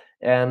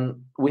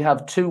 We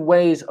have two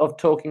ways of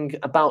talking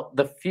about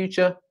the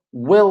future: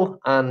 will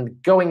and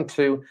going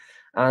to.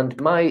 And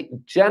my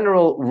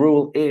general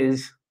rule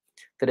is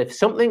that if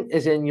something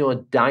is in your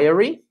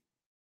diary,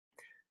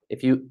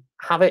 if you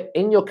have it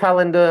in your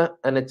calendar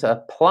and it's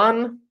a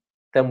plan,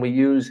 then we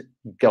use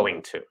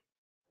going to.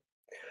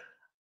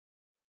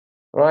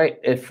 Right?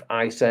 If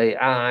I say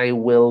I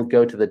will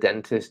go to the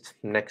dentist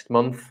next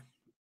month,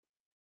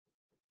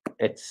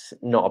 it's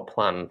not a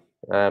plan.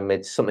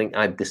 It's something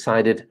I've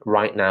decided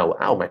right now.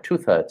 Oh, my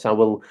tooth hurts.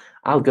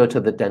 I'll go to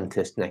the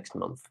dentist next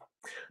month.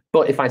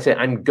 But if I say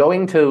I'm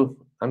going to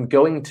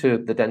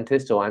the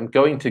dentist, or I'm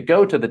going to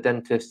go to the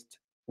dentist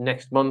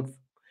next month,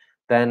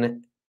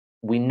 then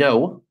we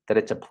know that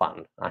it's a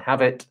plan. I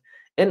have it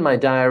in my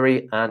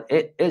diary and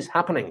it is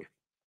happening.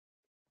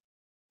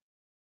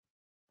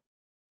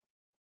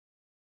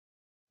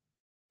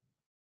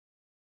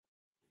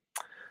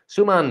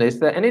 Suman, is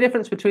there any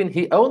difference between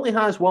he only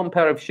has one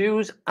pair of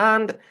shoes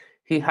and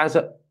he has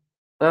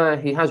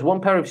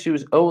one pair of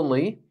shoes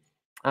only,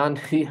 and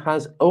he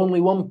has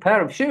only one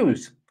pair of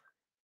shoes?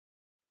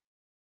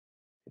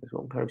 There's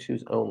one pair of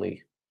shoes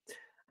only.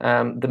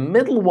 The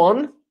middle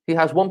one, he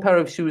has one pair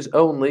of shoes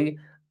only,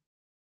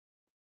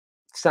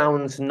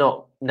 sounds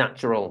not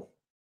natural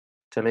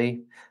to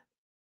me.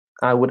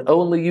 I would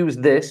only use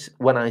this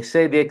when I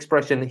say the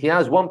expression, he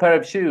has one pair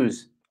of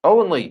shoes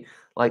only.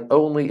 Like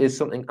only is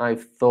something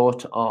I've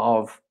thought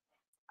of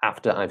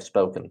after I've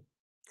spoken.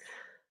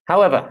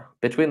 However,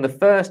 between the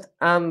first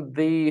and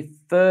the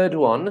third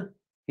one,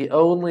 he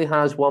only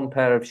has one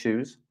pair of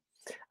shoes,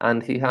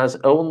 and he has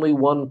only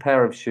one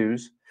pair of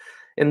shoes.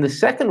 In the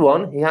second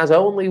one, he has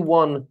only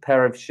one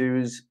pair of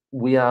shoes.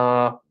 We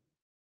are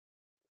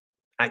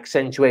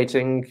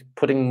accentuating,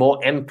 putting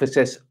more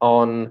emphasis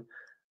on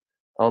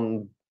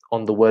the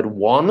word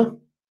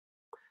one.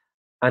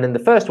 And in the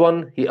first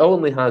one, he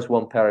only has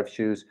one pair of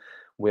shoes.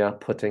 We are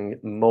putting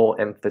more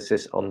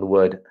emphasis on the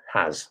word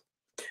has.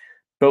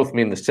 Both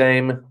mean the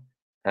same,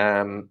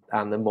 and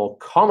the more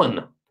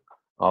common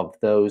of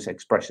those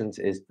expressions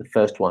is the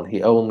first one.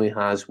 He only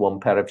has one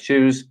pair of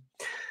shoes.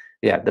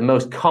 Yeah, the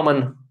most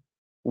common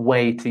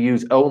way to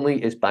use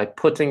only is by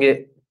putting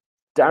it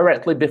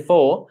directly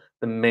before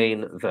the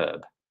main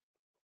verb.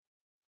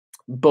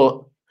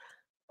 But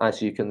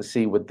as you can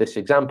see with this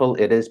example,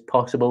 it is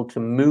possible to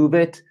move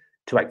it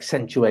to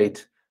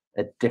accentuate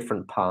a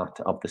different part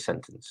of the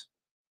sentence.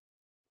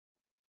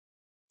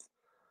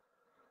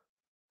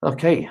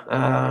 Okay,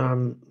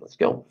 let's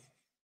go.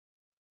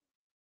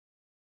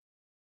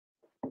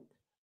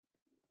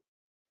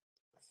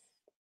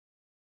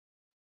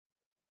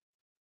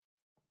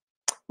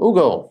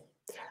 Hugo,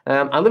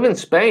 I live in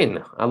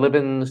Spain. I live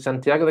in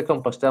Santiago de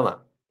Compostela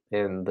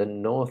in the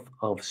north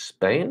of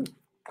Spain.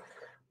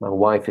 My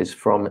wife is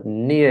from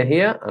near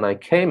here, and I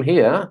came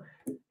here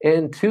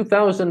in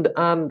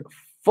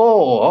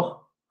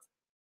 2004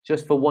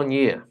 just for 1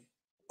 year,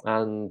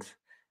 and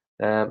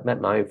met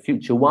my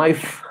future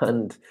wife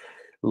and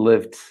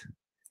lived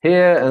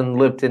here and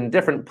lived in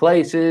different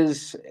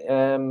places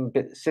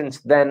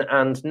since then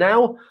and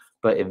now,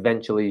 but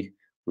eventually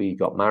we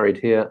got married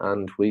here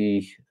and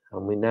we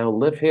now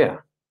live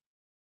here.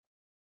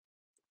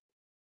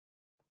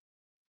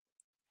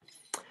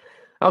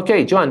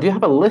 Okay, Joanne, do you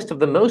have a list of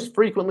the most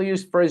frequently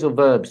used phrasal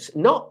verbs?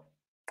 No,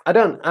 I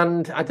don't,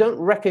 and I don't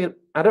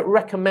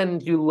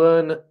recommend you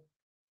learn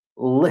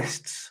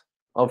lists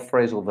of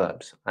phrasal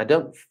verbs. I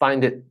don't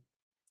find it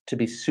to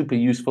be super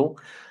useful.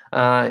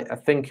 I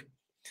think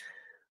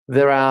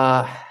there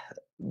are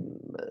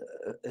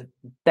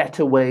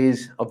better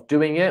ways of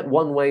doing it.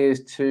 One way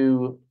is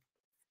to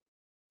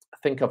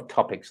think of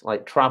topics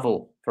like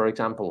travel, for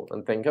example,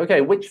 and think, okay,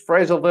 which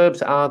phrasal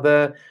verbs are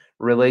there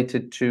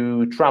related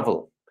to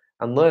travel?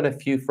 And learn a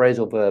few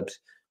phrasal verbs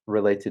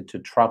related to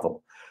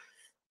travel.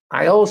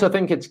 I also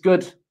think it's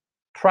good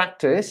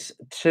practice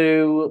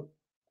to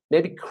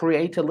maybe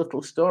create a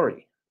little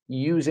story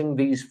using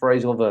these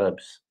phrasal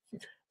verbs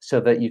so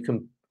that you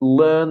can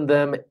learn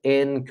them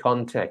in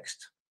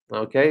context.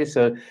 Okay,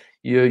 so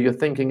you're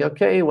thinking,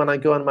 okay, when I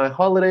go on my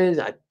holidays,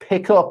 I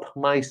pick up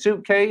my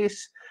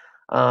suitcase,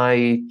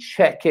 I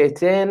check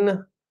it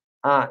in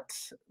at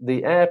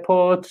the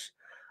airport,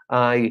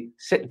 I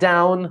sit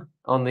down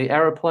on the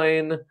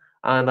airplane,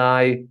 and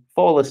I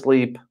fall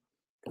asleep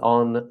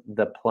on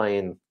the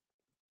plane.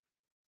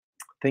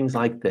 Things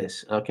like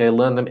this, okay,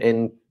 learn them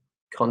in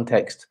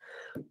context.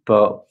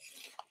 But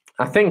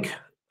I think,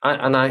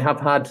 and I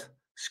have had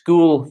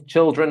school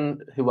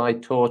children who I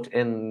taught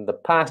in the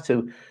past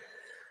who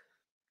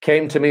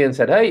came to me and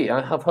said, hey,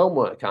 I have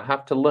homework. I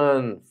have to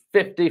learn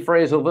 50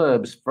 phrasal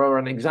verbs for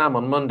an exam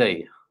on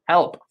Monday.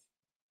 Help.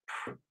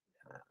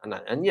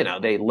 And you know,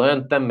 they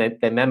learned them,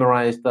 they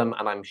memorized them,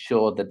 and I'm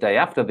sure the day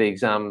after the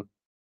exam,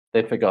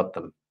 they forgot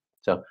them.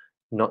 So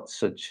not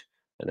such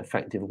an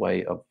effective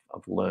way of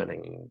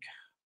learning.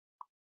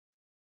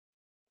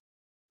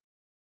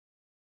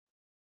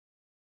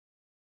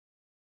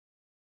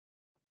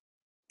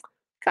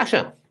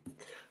 Kasha,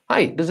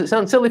 hi, does it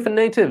sound silly for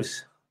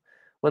natives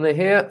when they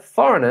hear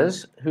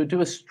foreigners who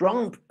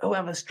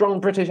have a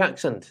strong British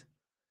accent?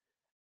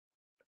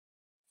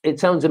 It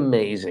sounds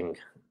amazing.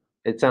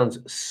 It sounds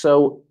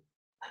so,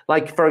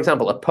 like, for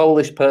example, a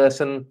Polish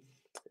person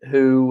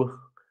who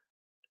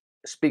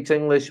speaks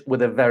English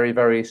with a very,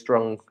 very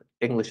strong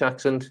English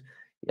accent.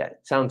 Yeah, it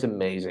sounds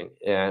amazing.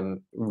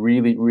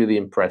 Really, really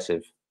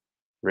impressive.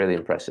 Really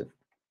impressive.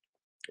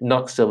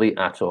 Not silly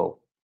at all.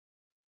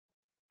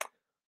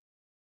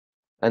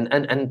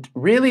 And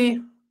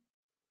really,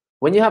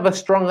 when you have a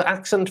strong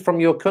accent from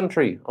your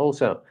country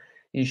also,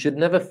 you should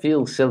never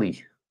feel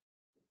silly.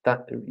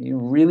 That you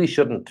really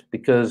shouldn't,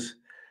 because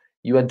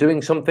you are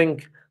doing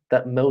something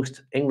that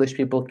most English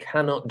people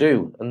cannot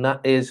do, and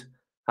that is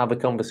have a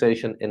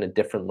conversation in a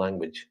different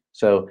language.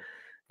 So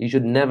you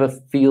should never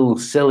feel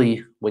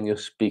silly when you're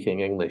speaking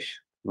English,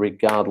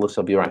 regardless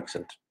of your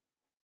accent.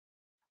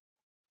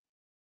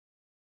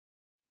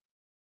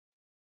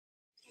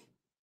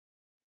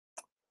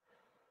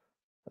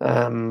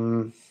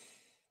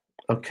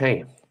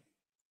 Okay.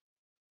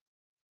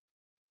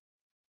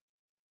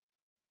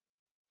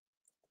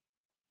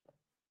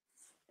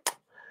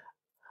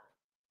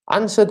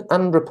 Answered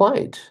and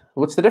replied.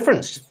 What's the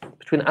difference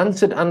between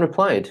answered and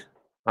replied?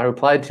 I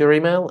replied to your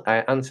email. I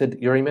answered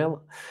your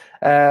email.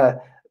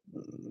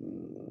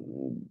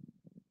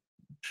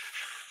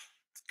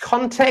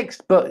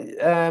 Context, but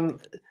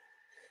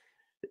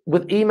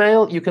with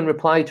email, you can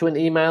reply to an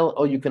email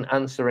or you can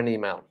answer an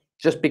email.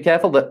 Just be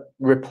careful that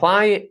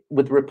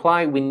with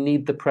reply, we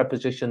need the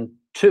preposition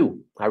to.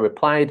 I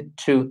replied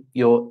to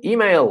your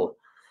email.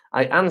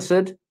 I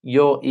answered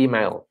your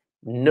email.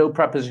 No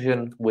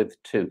preposition with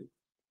to.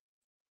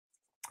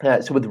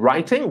 So with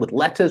writing, with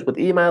letters, with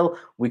email,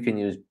 we can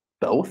use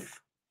both.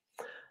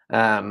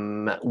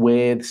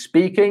 With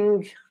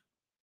speaking,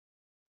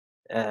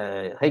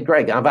 hey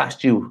Greg, I've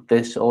asked you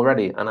this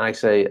already, and I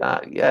say,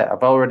 yeah,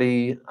 I've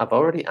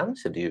already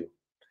answered you.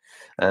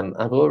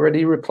 I've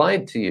already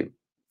replied to you.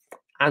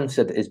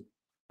 Answered is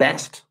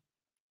best,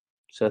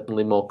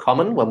 certainly more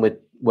common when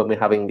we're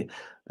having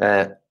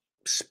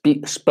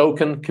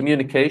spoken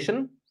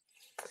communication.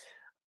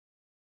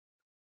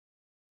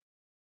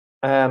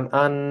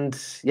 And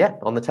yeah,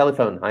 on the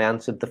telephone, I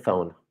answered the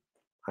phone.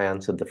 I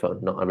answered the phone,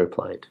 not I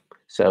replied.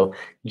 So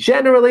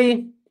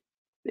generally,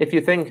 if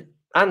you think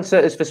answer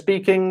is for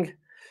speaking,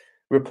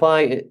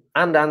 reply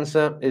and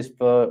answer is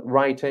for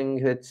writing,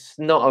 it's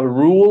not a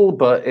rule,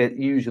 but it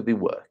usually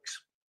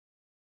works.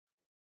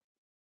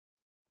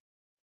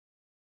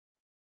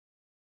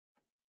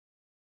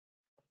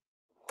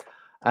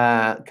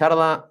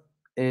 Carola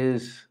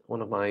is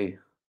one of my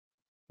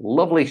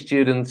lovely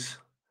students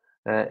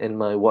in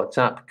my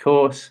WhatsApp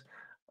course,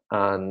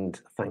 and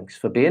thanks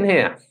for being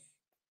here.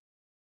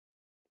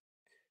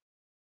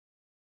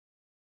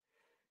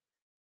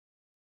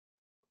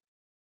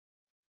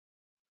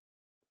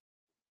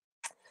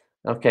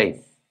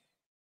 Okay,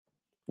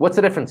 what's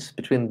the difference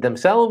between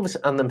themselves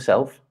and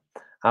themselves,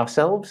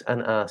 ourselves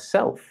and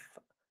ourself?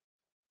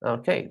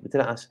 Okay, we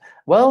did ask.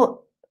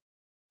 Well,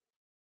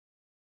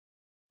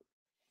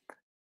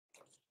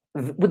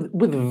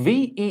 with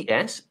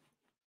VES,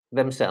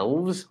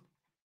 themselves,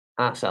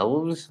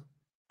 ourselves,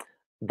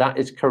 that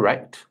is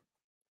correct.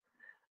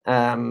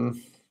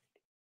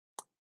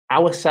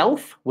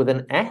 Ourself with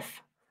an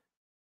F,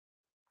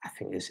 I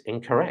think is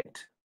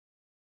incorrect.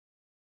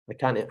 I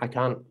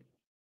can't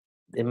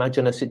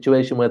imagine a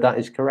situation where that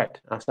is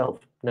correct. Ourself,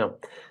 no.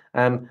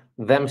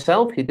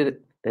 Themself, they did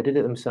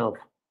it themselves.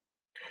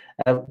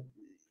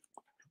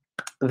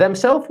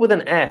 Themself with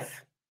an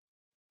F,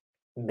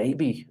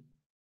 maybe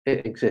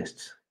it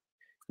exists.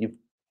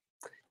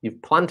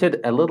 You've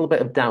planted a little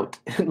bit of doubt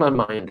in my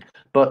mind,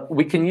 but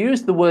we can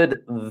use the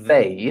word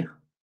they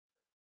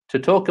to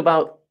talk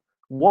about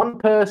one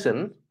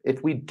person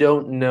if we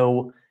don't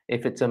know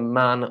if it's a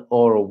man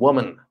or a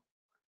woman.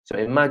 So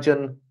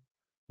imagine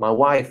my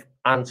wife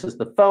answers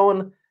the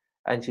phone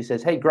and she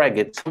says, hey, Greg,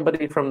 it's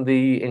somebody from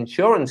the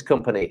insurance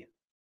company.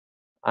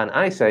 And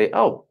I say,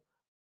 oh,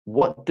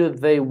 what do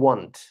they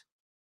want?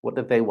 What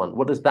do they want?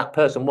 What does that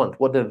person want?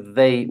 What do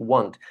they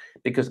want?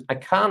 Because I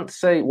can't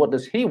say, what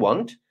does he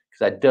want?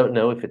 Because I don't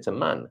know if it's a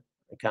man.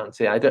 I can't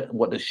say,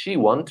 what does she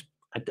want?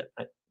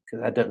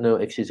 Because I don't know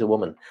if she's a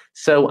woman.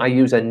 So I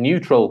use a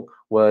neutral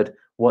word.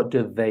 What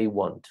do they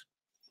want?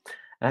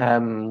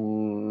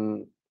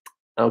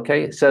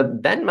 Okay, so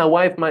then my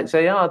wife might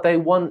say, they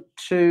want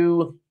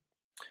you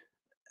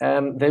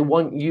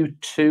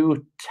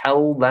to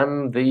tell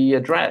them the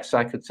address.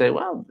 I could say,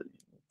 well,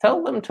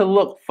 tell them to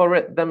look for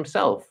it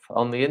themselves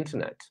on the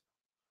internet,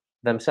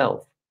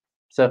 themselves.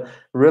 So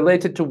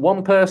related to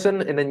one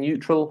person in a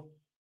neutral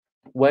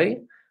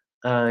way,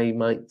 I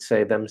might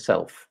say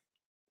themselves.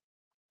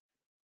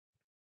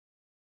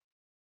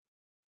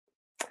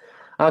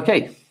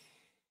 Okay.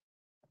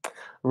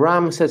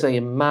 Ram says, are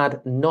you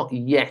mad? Not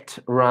yet,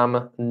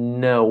 Ram.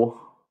 No,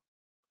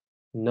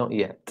 not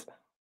yet.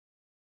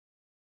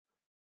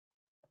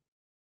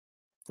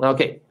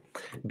 Okay,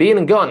 bean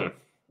and gone.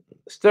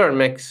 Stir and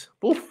mix.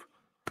 Oof.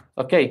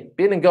 Okay,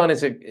 bean and gone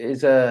is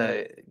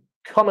a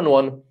common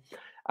one.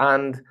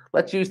 And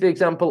let's use the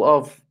example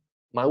of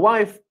my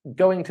wife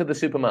going to the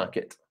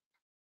supermarket.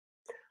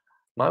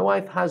 My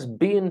wife has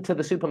been to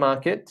the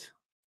supermarket,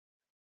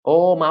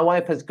 or my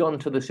wife has gone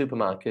to the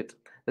supermarket.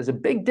 There's a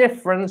big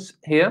difference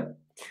here.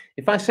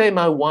 If I say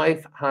my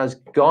wife has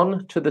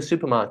gone to the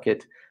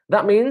supermarket,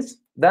 that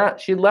means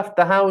that she left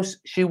the house,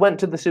 she went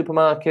to the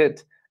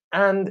supermarket,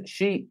 and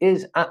she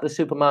is at the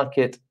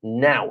supermarket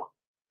now.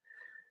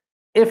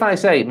 If I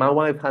say my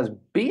wife has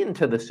been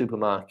to the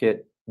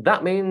supermarket,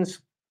 that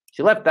means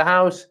she left the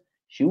house,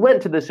 she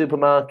went to the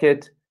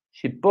supermarket,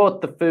 she bought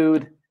the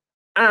food,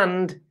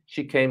 and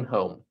she came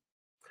home.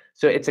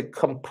 So it's a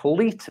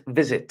complete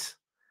visit.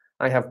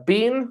 I have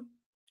been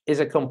is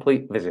a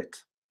complete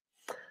visit.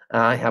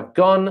 I have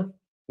gone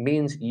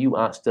means you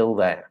are still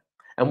there.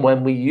 And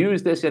when we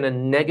use this in a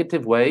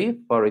negative way,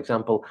 for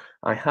example,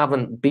 I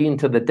haven't been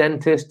to the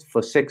dentist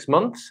for 6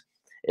 months,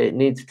 it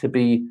needs to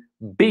be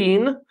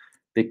been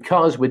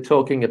because we're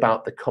talking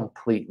about the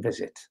complete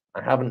visit.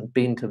 I haven't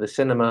been to the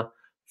cinema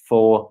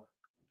for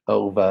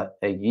over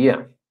a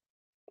year.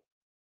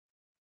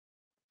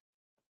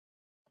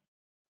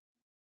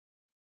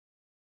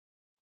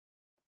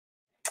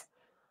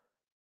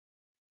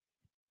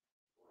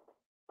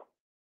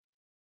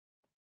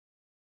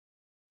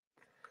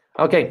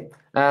 Okay,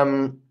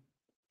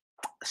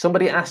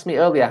 somebody asked me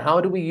earlier,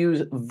 how do we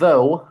use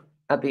though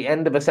at the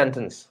end of a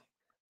sentence?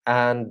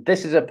 And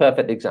this is a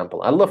perfect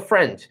example. I love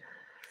French,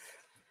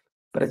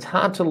 but it's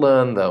hard to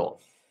learn though.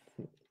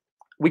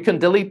 We can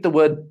delete the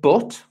word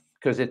but,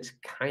 because it's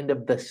kind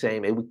of the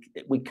same.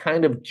 We're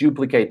kind of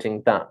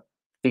duplicating that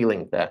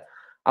feeling there.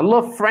 I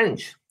love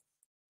French.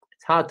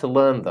 It's hard to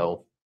learn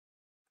though.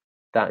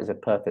 That is a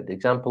perfect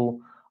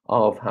example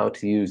of how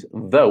to use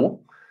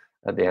though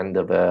at the end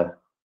of a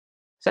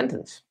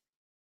sentence.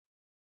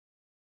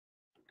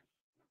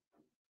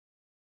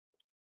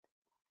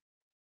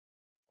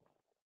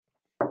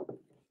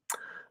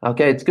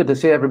 Okay, it's good to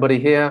see everybody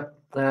here.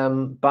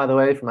 By the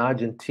way, from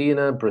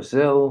Argentina,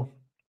 Brazil,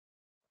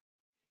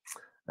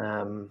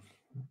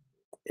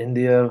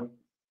 India,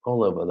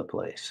 all over the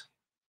place.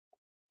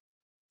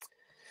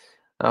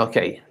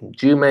 Okay,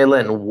 Jume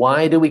Lin,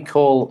 why do we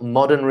call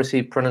modern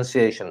received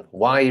pronunciation?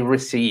 Why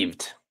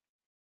received?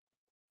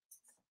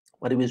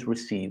 What is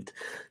received?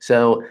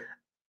 So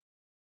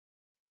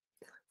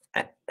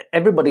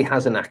everybody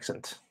has an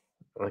accent.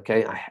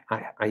 Okay,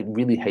 I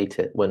really hate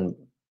it when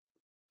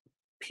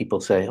people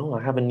say, "Oh,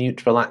 I have a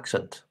neutral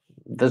accent."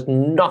 There's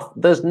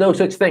no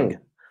such thing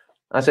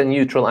as a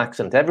neutral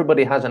accent.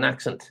 Everybody has an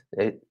accent.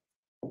 It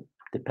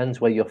depends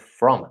where you're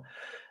from,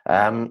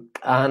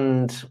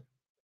 and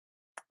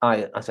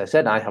as I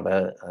said, I have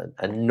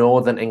a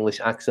Northern English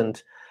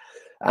accent,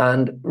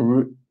 and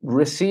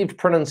received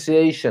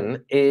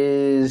pronunciation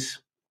is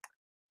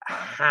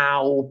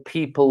how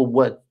people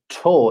were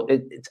taught.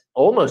 It's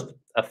almost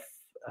a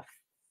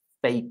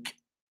fake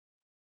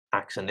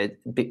accent,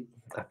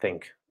 I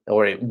think,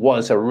 or it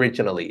was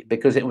originally,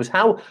 because it was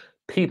how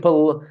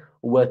people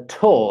were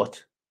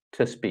taught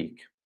to speak.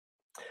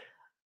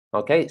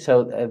 Okay,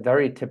 so a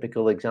very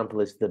typical example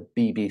is the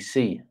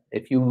BBC.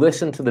 If you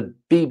listen to the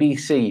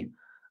BBC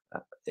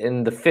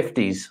in the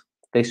 50s,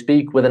 they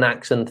speak with an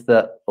accent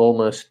that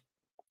almost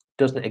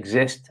doesn't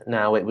exist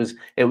now. It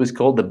was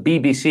called the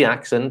BBC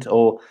accent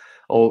or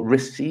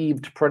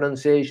received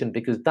pronunciation,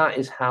 because that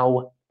is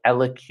how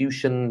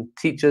elocution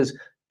teachers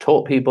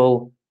taught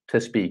people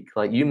to speak.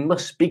 Like, you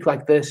must speak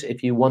like this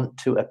if you want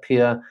to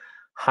appear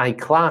high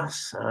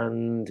class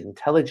and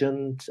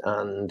intelligent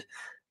and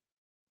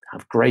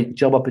have great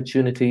job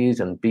opportunities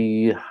and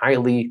be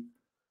highly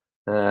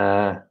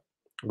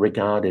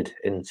regarded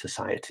in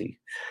society.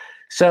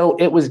 So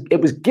it was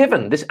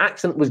given, this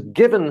accent was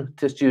given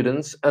to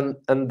students,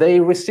 and they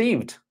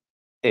received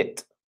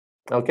it.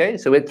 Okay,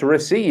 so it's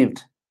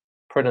received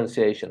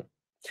pronunciation.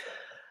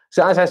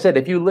 So as I said,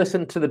 if you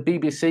listen to the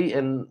BBC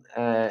in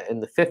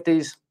the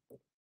 50s,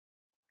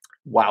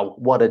 wow,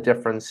 what a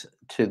difference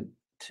to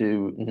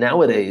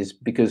nowadays,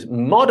 because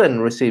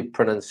modern received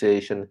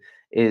pronunciation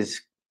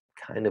is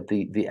kind of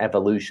the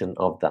evolution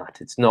of that.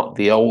 It's not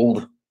the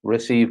old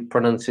received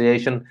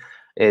pronunciation.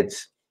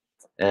 It's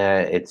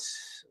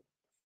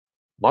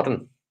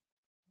modern.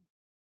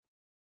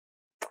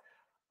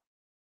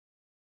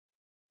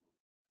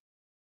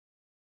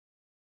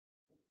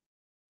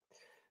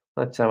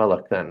 Let's have a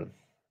look then.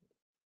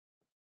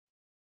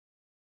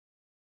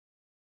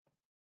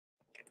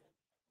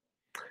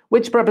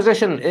 Which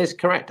preposition is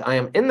correct? I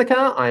am in the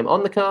car. I am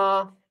on the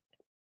car.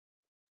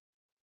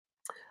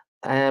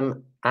 I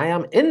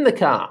am in the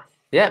car.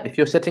 Yeah, if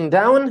you're sitting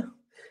down,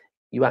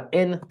 you are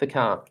in the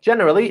car.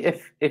 Generally,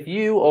 if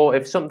you or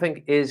if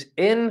something is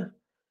in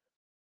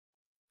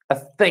a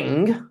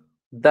thing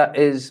that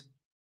is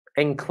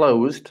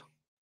enclosed,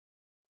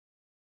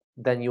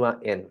 then you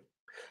are in.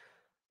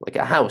 Like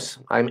a house.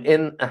 I'm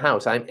in a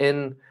house. I'm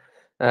in,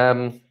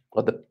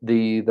 or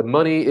the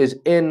money is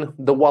in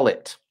the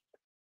wallet.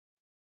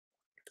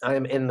 I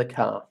am in the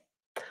car.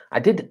 I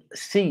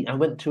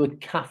went to a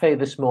cafe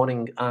this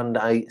morning and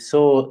I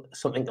saw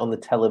something on the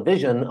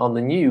television, on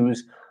the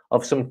news,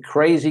 of some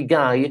crazy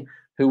guy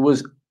who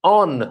was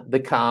on the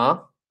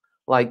car,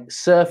 like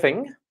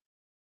surfing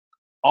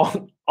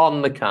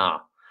on the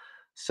car.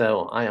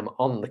 So I am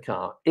on the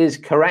car is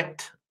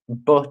correct,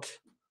 but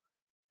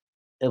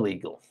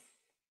illegal.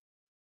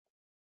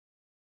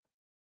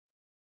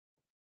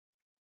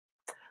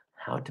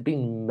 How to be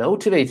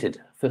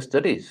motivated for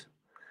studies?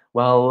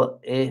 Well,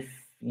 if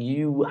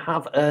you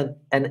have an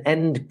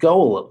end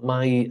goal,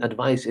 my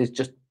advice is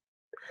just,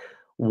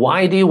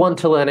 why do you want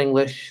to learn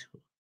English?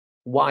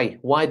 Why?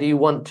 Why do you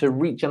want to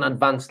reach an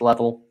advanced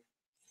level?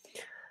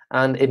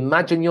 And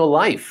imagine your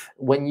life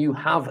when you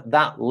have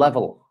that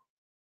level.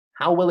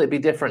 How will it be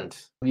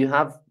different? Will you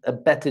have a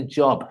better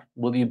job?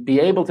 Will you be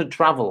able to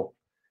travel?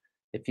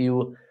 If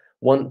you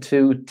want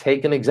to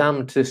take an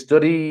exam to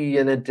study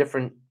in a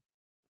different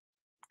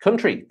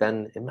country,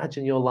 then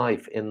imagine your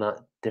life in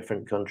that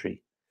different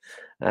country.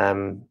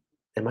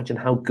 Imagine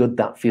how good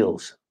that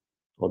feels,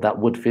 or that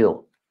would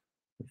feel.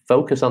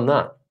 Focus on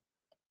that.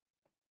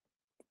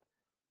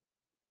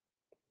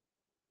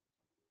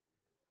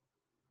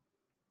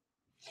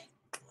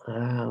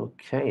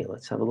 Okay,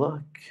 let's have a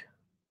look.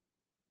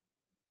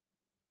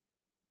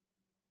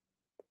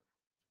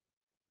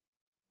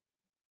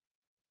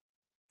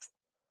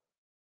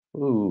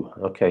 Ooh,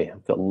 okay,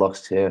 I've got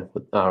lost here.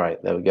 All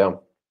right, there we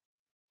go.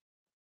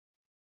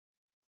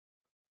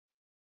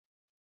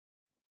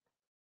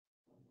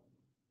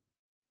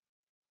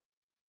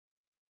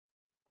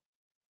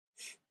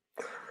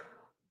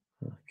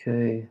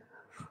 Okay.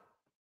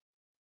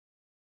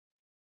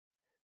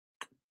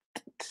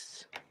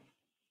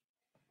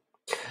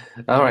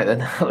 All right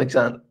then,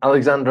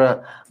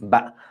 Alexandra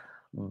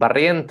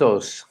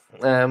Barrientos.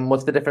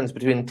 What's the difference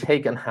between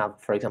take and have?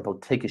 For example,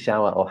 take a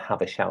shower or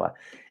have a shower.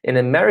 In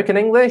American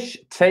English,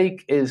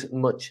 take is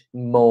much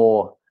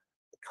more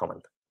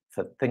common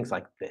for things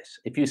like this.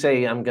 If you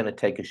say, I'm going to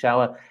take a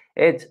shower,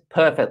 it's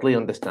perfectly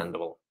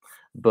understandable.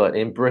 But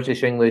in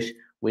British English,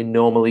 we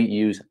normally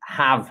use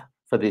have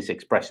for these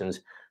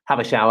expressions. Have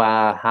a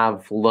shower,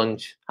 have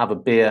lunch, have a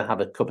beer, have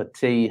a cup of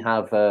tea,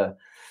 have a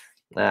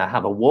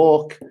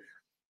walk.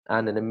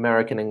 And in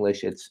American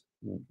English,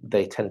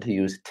 they tend to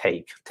use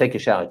take a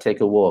shower, take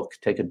a walk,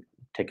 take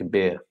a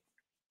beer.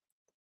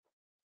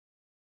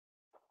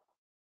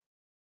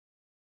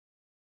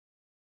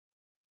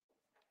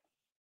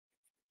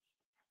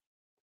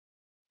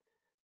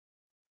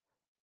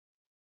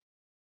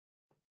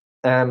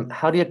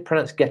 How do you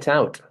pronounce get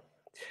out?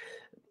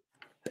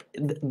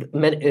 In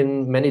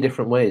many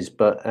different ways,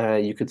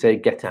 but you could say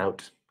get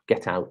out,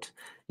 get out.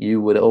 You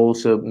would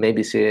also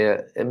maybe say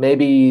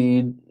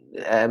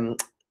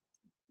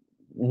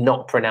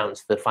not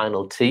pronounce the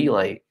final T,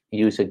 like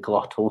use a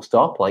glottal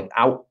stop, like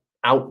out,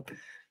 out,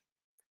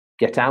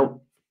 get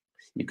out.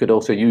 You could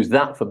also use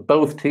that for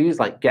both T's,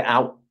 like get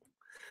out.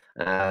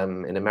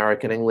 In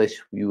American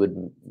English, you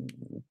would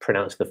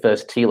pronounce the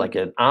first T like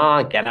an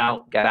R, get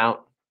out, get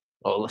out.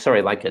 Or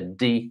sorry, like a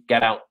D,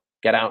 get out,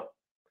 get out.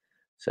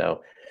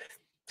 So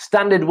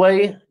standard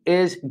way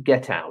is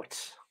get out,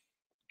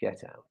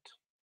 get out.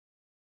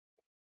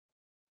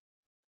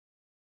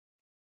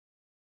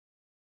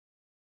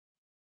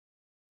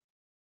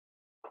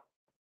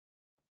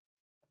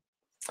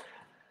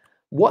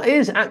 What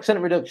is accent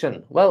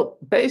reduction? Well,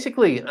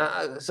 basically,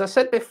 as I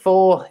said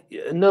before,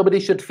 nobody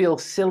should feel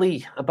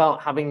silly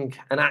about having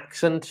an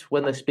accent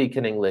when they're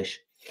speaking English,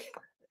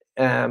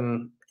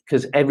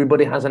 because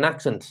everybody has an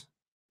accent.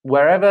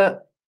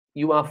 Wherever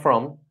you are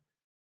from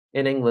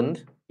in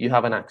England, you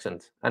have an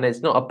accent, and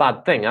it's not a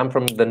bad thing. I'm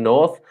from the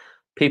north.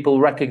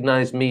 People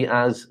recognize me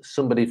as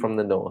somebody from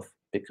the north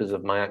because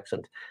of my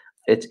accent.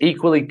 It's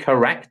equally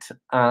correct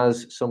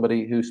as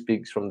somebody who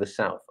speaks from the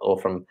south or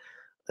from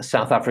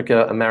South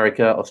Africa,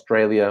 America,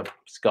 Australia,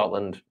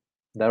 Scotland.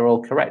 They're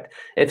all correct.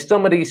 If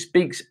somebody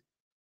speaks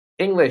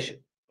English,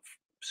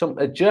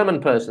 a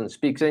German person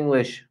speaks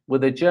English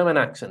with a German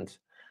accent,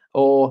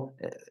 or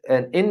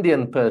an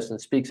Indian person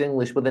speaks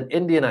English with an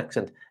Indian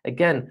accent,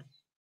 again,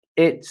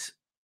 it's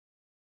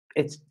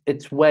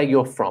where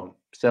you're from.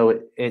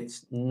 So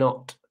it's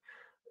not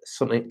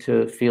something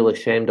to feel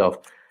ashamed of.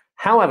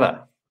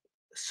 However,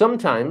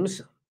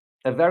 sometimes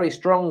a very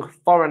strong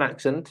foreign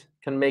accent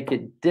can make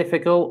it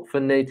difficult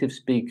for native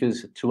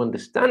speakers to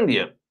understand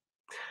you.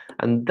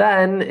 And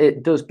then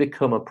it does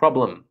become a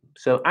problem.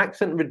 So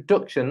accent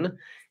reduction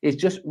is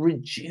just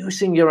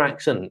reducing your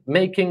accent,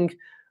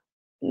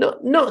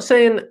 not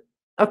saying,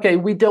 okay,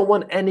 we don't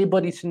want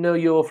anybody to know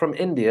you're from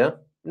India.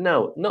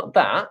 No, not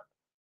that.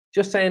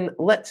 Just saying,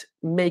 let's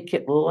make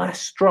it less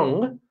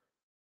strong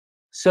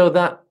so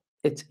that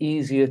it's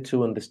easier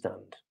to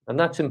understand. And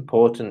that's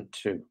important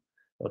too.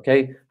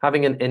 Okay,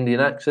 having an Indian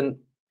accent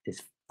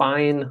is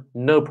fine,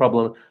 no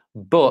problem,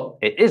 but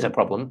it is a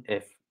problem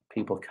if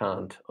people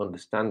can't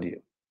understand you.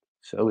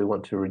 So we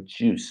want to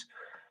reduce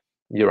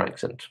your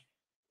accent.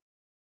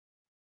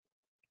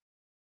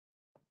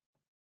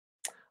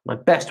 My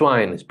best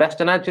wine is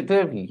best an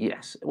adjective?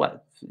 Yes.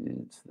 Well,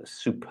 it's the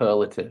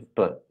superlative,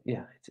 but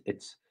yeah,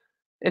 it's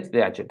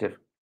the adjective.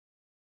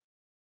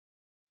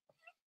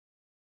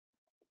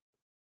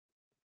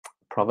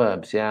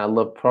 Proverbs, yeah, I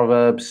love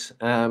proverbs.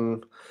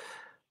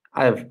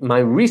 I have my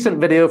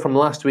recent video from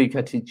last week.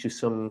 I teach you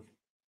some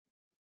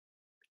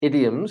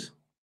idioms,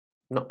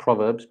 not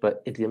proverbs,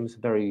 but idioms,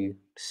 very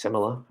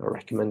similar. I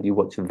recommend you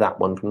watch that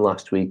one from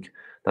last week.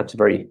 That's a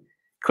very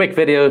quick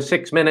video,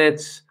 6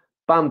 minutes,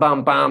 bam,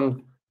 bam,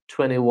 bam,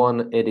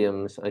 21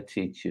 idioms I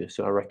teach you.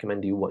 So I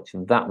recommend you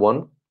watching that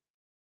one.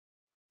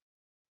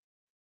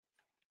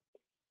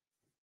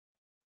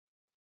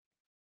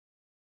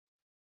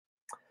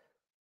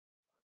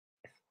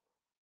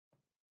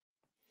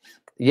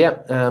 Yeah,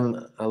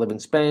 I live in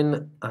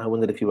Spain. I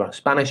wondered if you were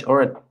Spanish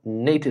or a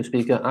native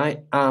speaker. I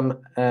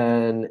am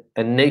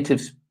a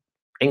native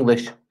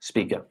English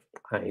speaker.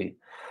 I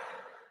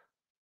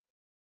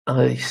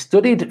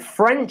studied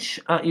French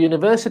at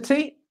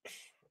university.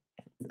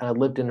 I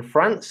lived in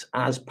France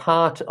as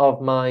part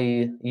of my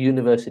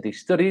university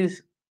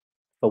studies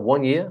for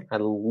 1 year. I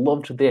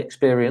loved the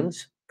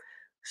experience.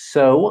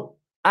 So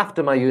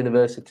after my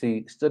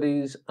university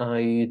studies,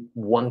 I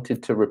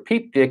wanted to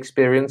repeat the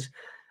experience,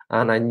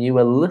 and I knew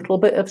a little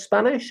bit of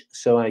Spanish,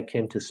 so I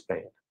came to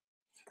Spain.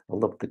 I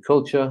loved the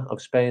culture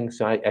of Spain,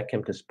 so I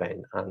came to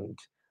Spain, and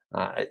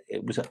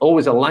it was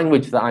always a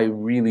language that I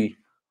really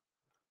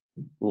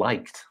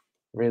liked,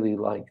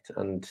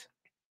 and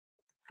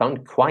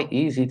found quite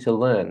easy to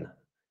learn.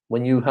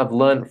 When you have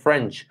learned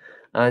French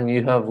and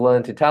you have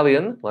learned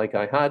Italian, like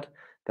I had,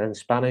 then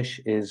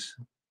Spanish is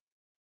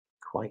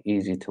quite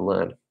easy to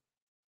learn.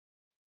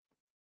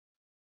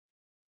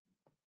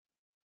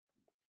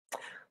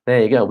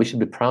 There you go. We should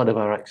be proud of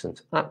our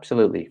accents.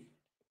 Absolutely.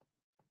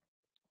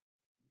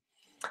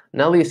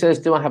 Nelly says,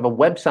 do I have a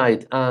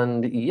website?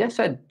 And yes,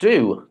 I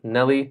do,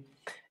 Nelly.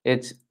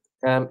 It's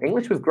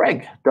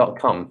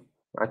englishwithgreg.com,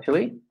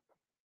 actually.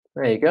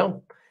 There you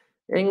go.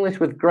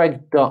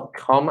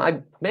 englishwithgreg.com.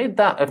 I made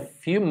that a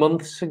few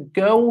months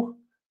ago,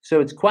 so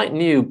it's quite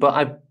new, but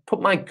I've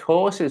put my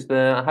courses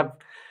there. I have,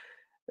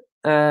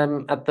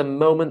 at the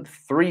moment,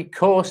 3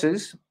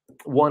 courses.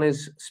 One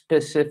is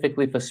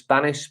specifically for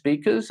Spanish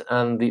speakers,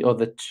 and the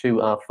other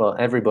 2 are for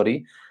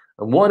everybody.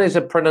 And one is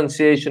a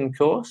pronunciation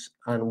course,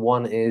 and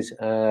one is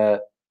a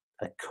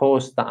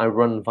course that I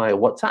run via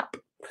WhatsApp,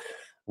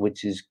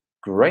 which is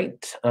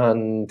great.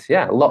 And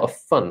yeah, a lot of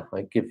fun.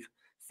 I give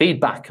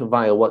feedback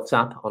via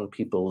WhatsApp on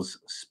people's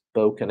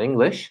spoken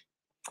English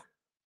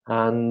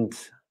and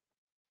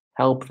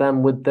help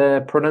them with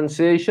their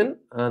pronunciation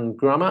and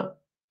grammar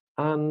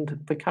and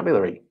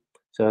vocabulary.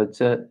 So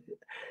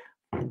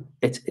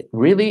it's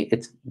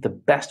the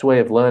best way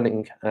of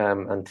learning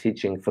and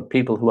teaching for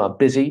people who are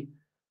busy,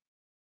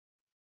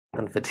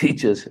 and for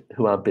teachers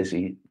who are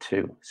busy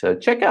too. So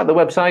check out the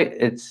website.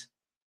 It's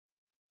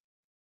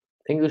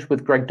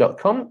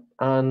englishwithgreg.com,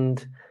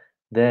 and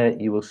there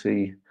you will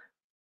see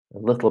a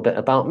little bit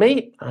about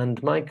me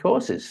and my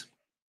courses.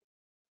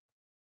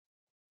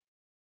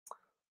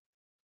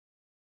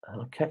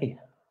 Okay,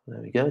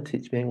 there we go.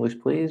 Teach me English,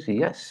 please.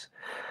 Yes,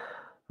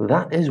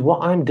 that is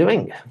what I'm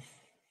doing.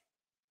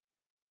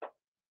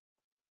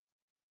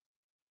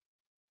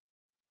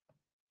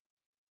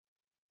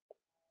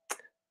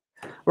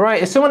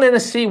 Right, is someone in a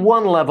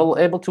C1 level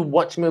able to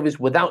watch movies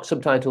without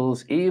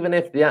subtitles, even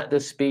if the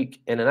actors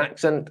speak in an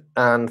accent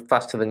and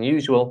faster than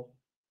usual?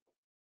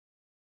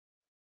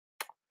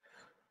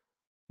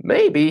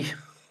 Maybe,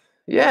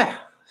 yeah.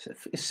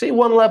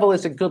 C1 level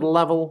is a good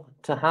level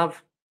to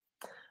have.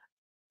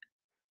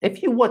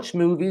 If you watch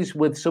movies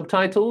with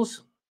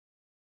subtitles,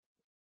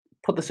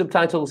 put the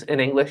subtitles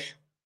in English,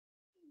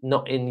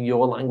 not in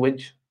your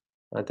language.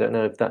 I don't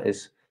know if that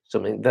is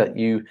something that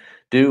you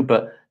do,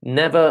 but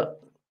never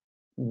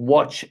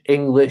watch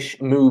English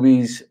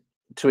movies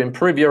to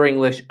improve your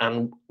English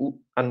and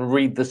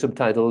read the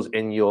subtitles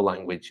in your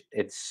language.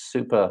 It's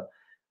super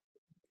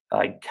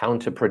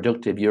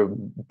counterproductive. Your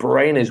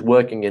brain is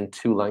working in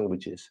 2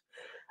 languages.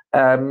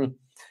 But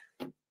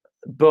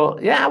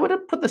yeah, I would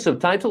have put the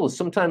subtitles.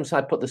 Sometimes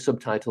I put the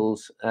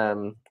subtitles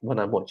when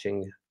I'm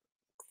watching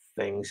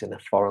things in a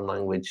foreign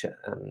language,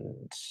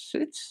 and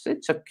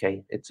it's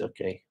okay. It's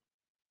okay.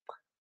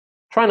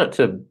 Try not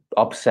to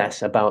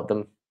obsess about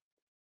them,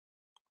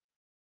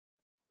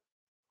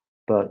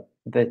 but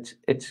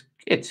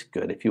it's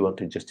good if you want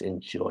to just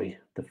enjoy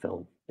the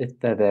film.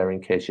 They're there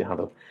in case you have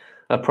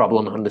a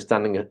problem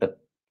understanding a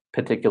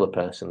particular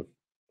person.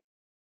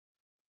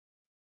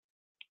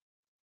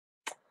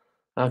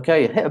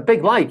 Okay, hit a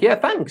big like. Yeah,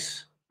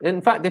 thanks.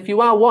 In fact, if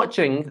you are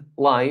watching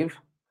live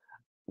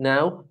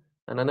now,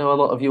 and I know a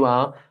lot of you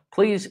are,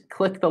 please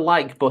click the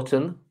like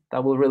button.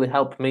 That will really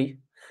help me.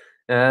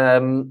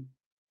 And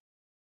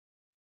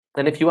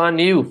if you are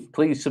new,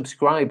 please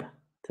subscribe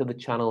to the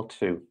channel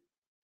too.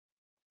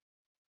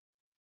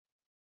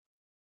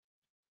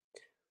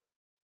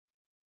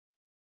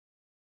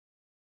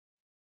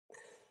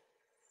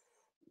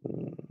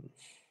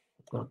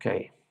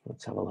 Okay,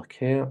 let's have a look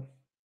here.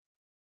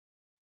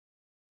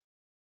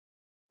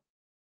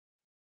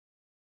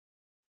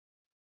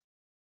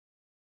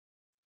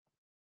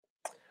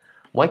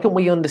 Why can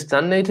we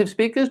understand native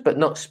speakers but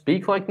not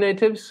speak like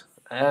natives?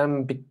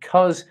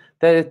 Because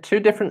they're 2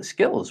 different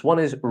skills. One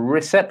is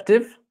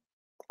receptive,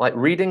 like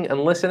reading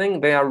and listening.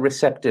 They are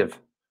receptive.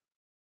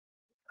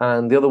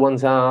 And the other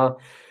ones are,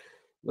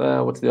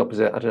 what's the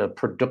opposite? I don't know,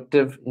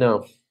 productive?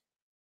 No,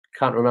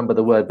 can't remember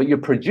the word, but you're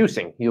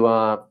producing. You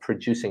are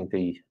producing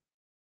the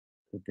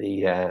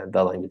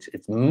language.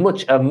 It's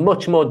a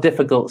much more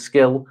difficult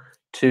skill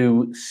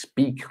to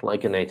speak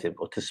like a native,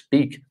 or to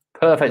speak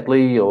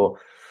perfectly, or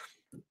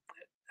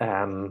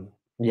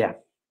yeah,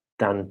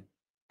 than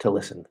to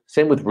listen.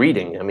 Same with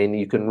reading. I mean,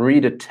 you can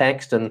read a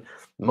text and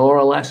more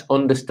or less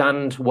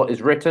understand what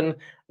is written.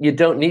 You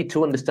don't need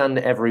to understand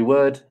every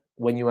word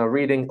when you are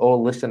reading or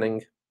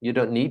listening. You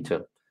don't need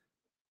to.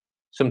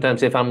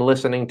 Sometimes if I'm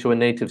listening to a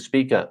native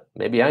speaker,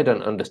 maybe I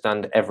don't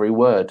understand every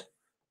word.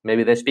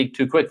 Maybe they speak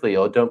too quickly,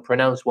 or don't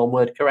pronounce one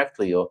word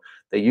correctly, or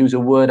they use a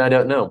word I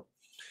don't know.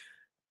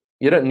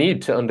 You don't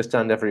need to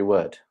understand every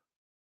word.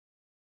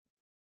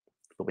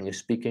 But when you're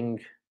speaking,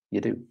 you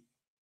do.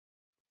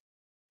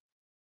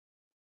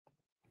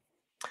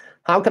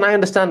 How can I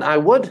understand I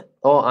would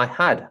or I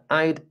had?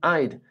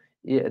 I'd.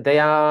 Yeah, they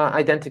are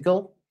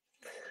identical,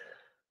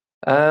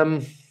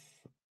 but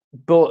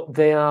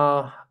they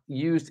are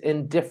used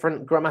in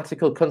different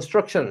grammatical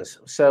constructions.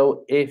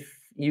 So if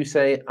you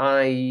say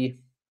I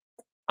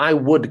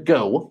would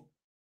go,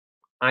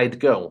 I'd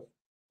go.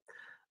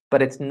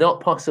 But it's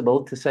not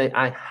possible to say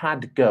I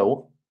had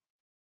go.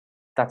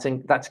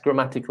 That's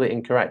grammatically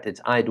incorrect.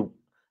 It's I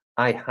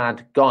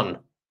had gone.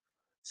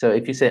 So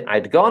if you say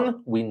I'd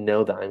gone, we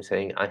know that I'm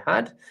saying I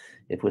had.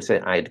 If we say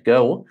I'd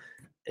go,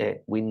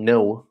 we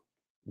know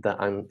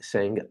that I'm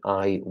saying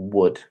I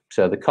would.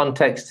 So the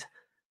context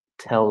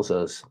tells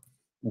us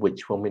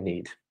which one we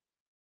need.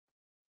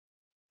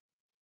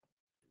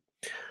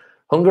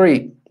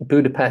 Hungary,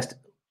 Budapest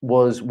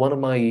was one of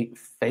my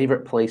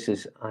favorite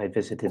places I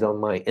visited on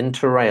my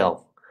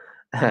Interrail.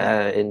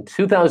 In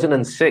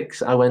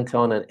 2006, I went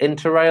on an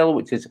Interrail,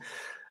 which is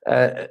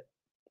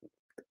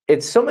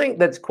it's something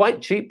that's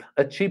quite cheap,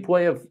 a cheap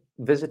way of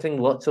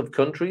visiting lots of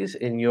countries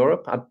in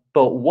Europe. I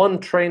bought one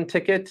train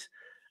ticket,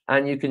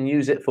 and you can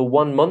use it for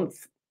 1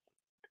 month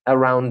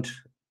around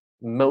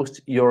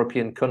most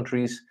European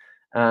countries,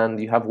 and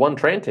you have one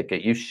train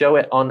ticket. You show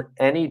it on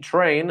any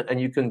train, and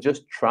you can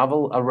just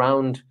travel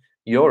around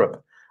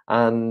Europe.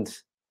 And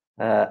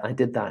I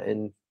did that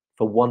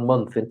for 1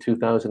 month in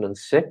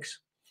 2006.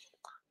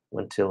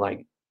 Went to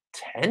like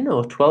 10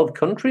 or 12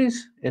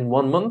 countries in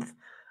 1 month.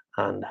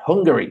 And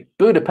Hungary,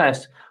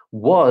 Budapest,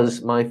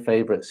 was my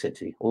favorite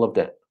city. Loved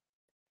it.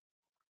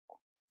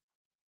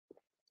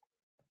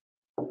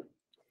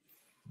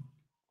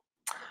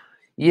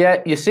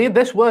 Yeah, you see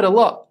this word a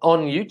lot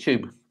on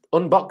YouTube,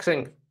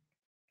 unboxing.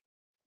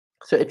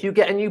 So if you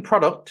get a new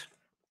product,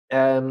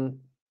 a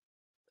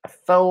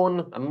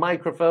phone, a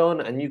microphone,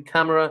 a new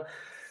camera,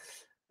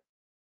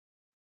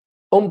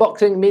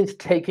 unboxing means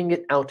taking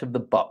it out of the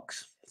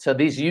box. So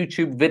these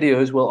YouTube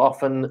videos will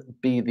often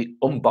be the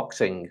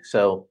unboxing.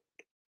 So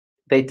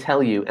they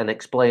tell you and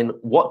explain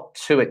what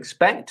to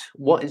expect,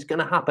 what is going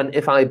to happen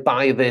if I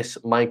buy this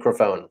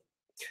microphone.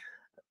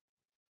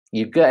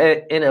 You get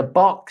it in a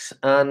box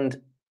and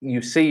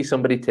you see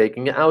somebody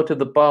taking it out of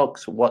the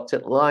box. What's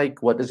it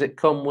like? What does it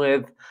come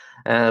with?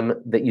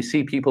 That you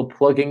see people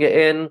plugging it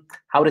in.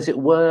 How does it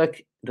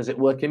work? Does it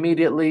work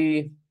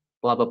immediately?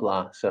 Blah, blah,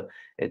 blah. So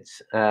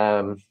it's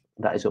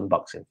that is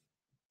unboxing.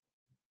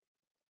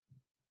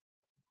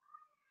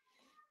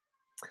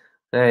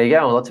 There you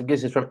go. Lots of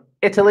kisses from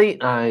Italy.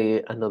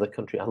 Another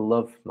country I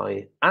love.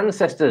 My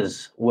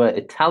ancestors were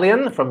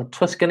Italian from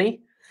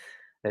Tuscany.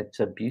 It's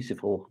a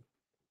beautiful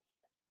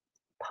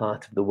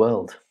part of the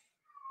world.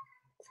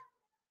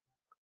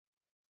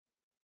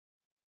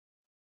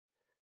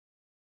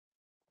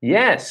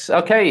 Yes.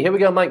 Okay, here we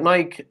go, Mike.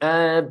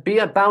 Be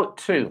about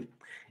to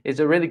is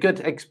a really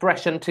good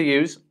expression to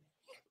use.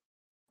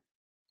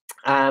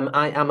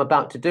 I am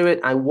about to do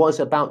it. I was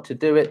about to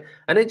do it.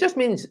 And it just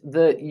means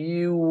that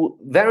you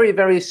very,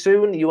 very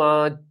soon you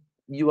are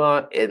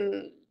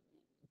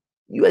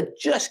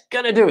just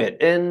gonna do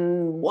it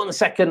in 1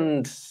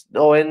 second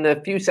or in a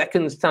few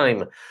seconds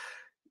time.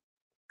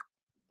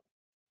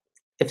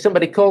 If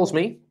somebody calls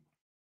me,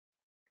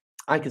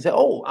 I can say,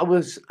 oh, I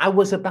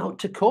was about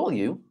to call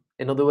you.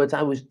 In other words,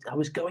 I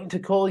was going to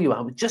call you.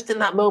 I was just in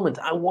that moment,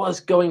 I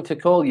was going to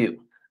call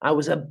you. I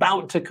was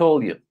about to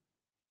call you.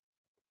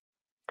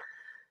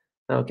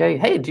 Okay,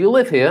 hey, do you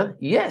live here?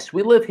 Yes,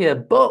 we live here,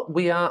 but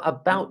we are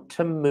about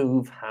to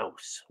move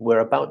house. We're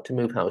about to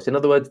move house. In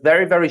other words,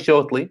 very, very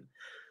shortly,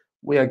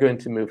 we are going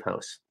to move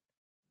house.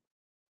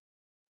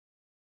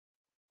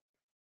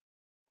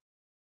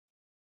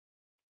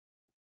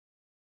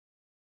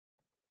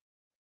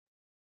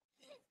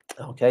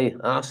 Okay,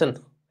 Arson,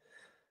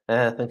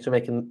 thanks for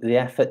making the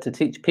effort to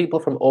teach people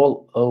from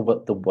all over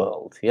the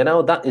world. You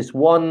know, that is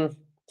one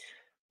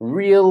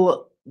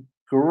real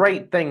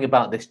great thing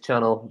about this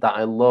channel that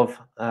I love.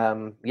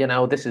 You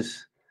know, this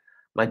is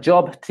my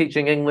job,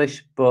 teaching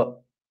English,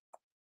 but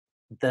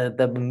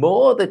the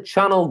more the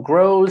channel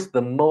grows,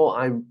 the more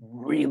I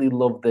really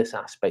love this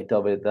aspect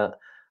of it, that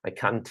I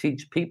can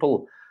teach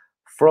people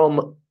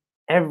from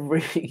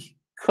every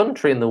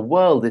country in the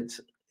world.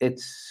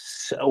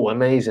 It's so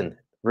amazing,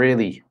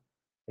 really.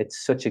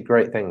 It's such a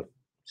great thing.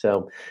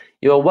 So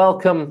you're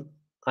welcome.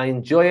 I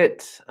enjoy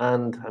it,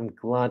 and I'm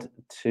glad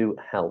to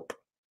help.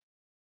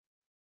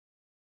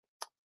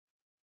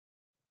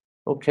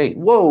 Okay,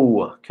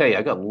 whoa, okay,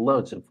 I got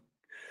loads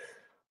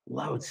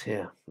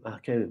here.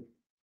 Okay,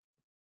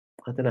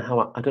 I don't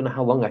know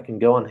how long I can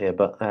go on here,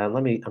 but I'm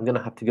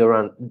gonna have to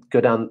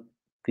go down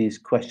these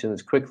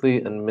questions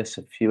quickly and miss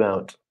a few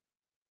out.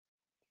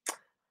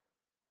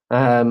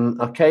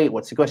 Okay,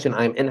 what's the question?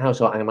 I'm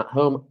in-house or I am at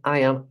home? I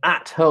am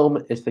at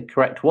home is the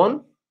correct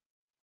one.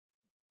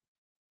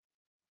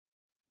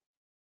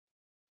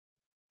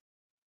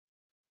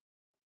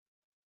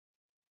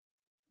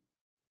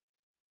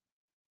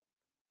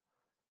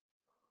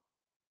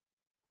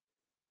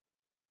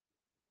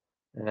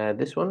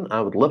 This one,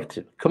 I would love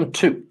to come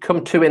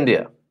to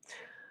India.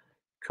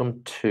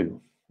 Come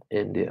to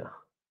India.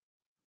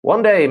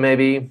 One day,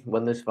 maybe,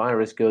 when this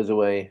virus goes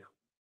away.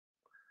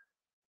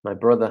 My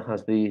brother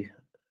has the,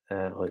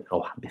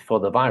 before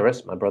the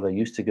virus, my brother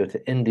used to go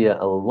to India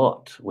a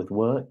lot with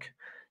work,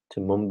 to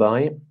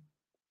Mumbai.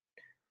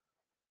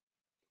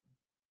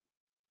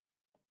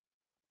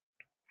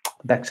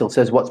 Bexel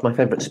says, what's my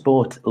favorite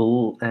sport?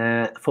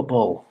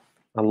 Football.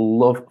 I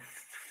love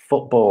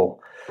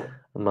football.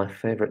 And my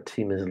favorite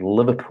team is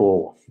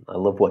Liverpool. I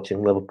love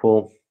watching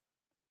Liverpool.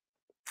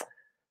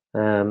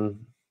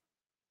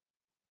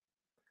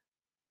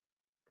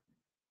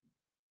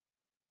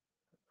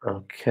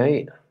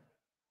 Okay.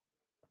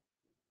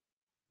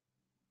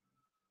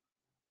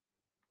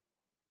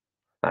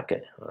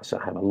 Okay, so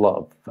I have a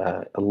lot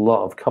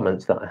of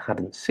comments that I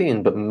hadn't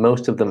seen, but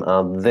most of them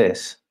are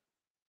this.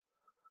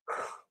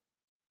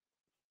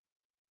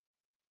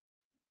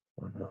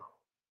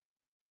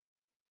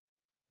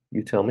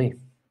 You tell me.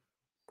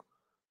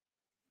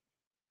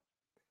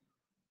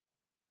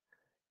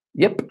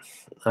 Yep,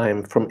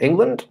 I'm from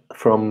England,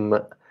 from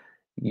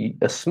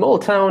a small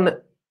town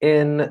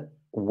in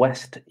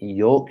West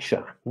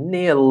Yorkshire,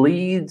 near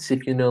Leeds,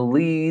 if you know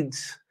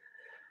Leeds.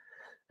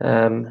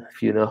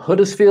 If you know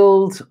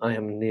Huddersfield, I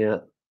am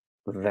near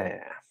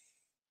there.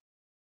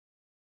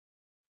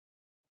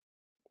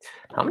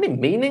 How many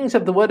meanings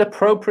of the word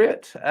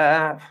appropriate?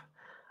 I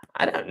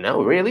don't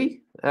know,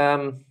 really.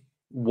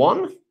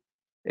 One,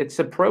 it's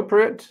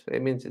appropriate.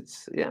 It means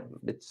it's, yeah,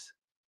 it's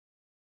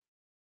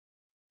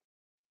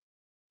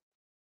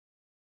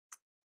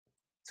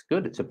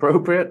good. It's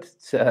appropriate.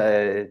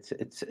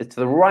 It's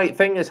the right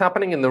thing is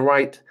happening in the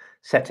right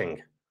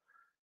setting.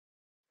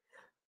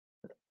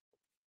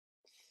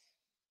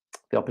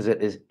 The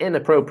opposite is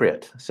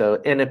inappropriate.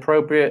 So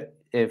inappropriate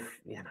if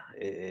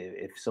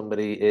if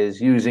somebody is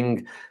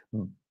using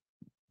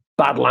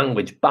bad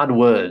language, bad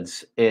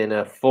words in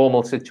a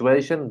formal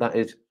situation, that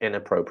is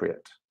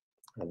inappropriate.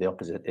 And the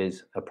opposite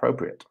is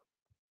appropriate.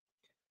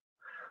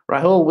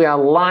 Rahul, we are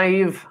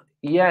live.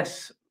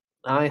 Yes,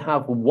 I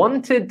have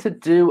wanted to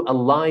do a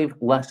live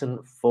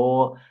lesson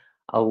for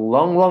a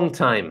long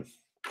time.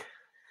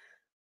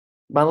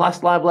 My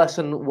last live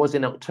lesson was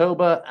in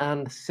October,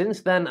 and since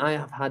then I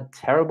have had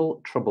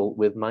terrible trouble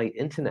with my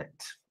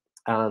internet.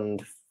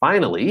 And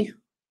finally,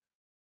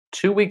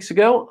 2 weeks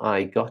ago,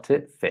 I got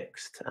it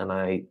fixed, and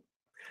I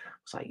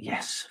was like,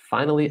 yes,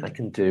 finally I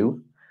can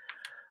do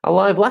a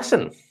live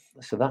lesson.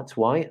 So that's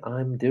why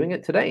I'm doing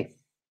it today.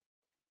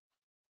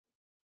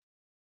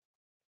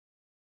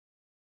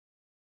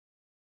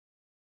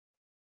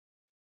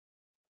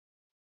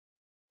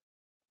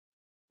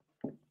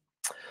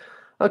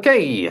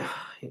 Okay,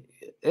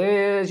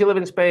 as you live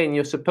in Spain,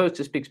 you're supposed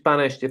to speak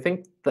Spanish. Do you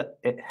think that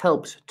it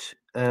helps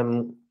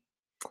to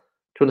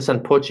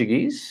understand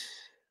Portuguese?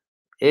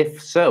 If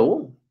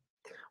so,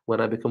 when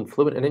I become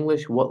fluent in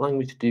English, what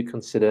language do you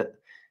consider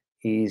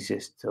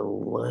easiest to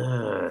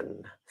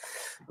learn?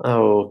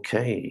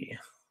 Okay.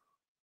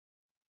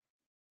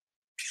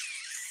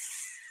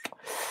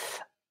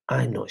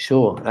 I'm not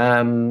sure.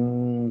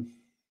 I'm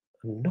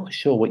not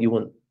sure what you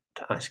want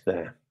to ask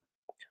there.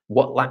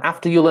 What, like,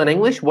 after you learn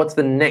English, what's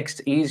the next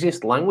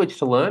easiest language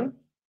to learn?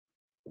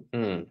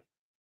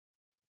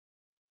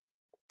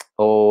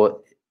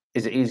 Or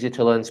is it easier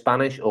to learn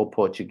Spanish or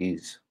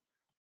Portuguese?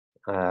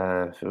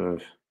 I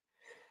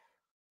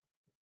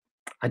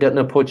don't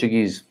know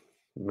Portuguese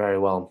very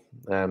well,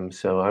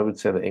 so I would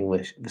say that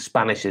the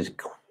Spanish is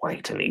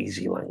quite an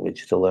easy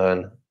language to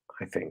learn,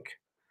 I think,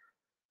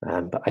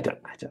 but I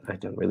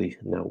don't really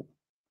know.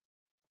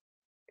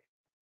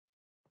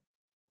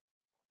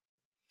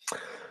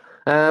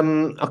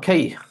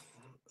 Okay,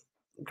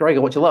 Greg, I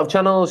watch a lot of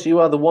channels. You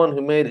are the one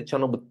who made a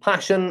channel with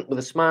passion, with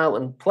a smile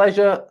and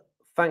pleasure.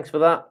 Thanks for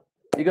that.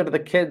 You go to the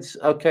kids.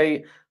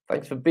 Okay,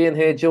 thanks for being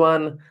here,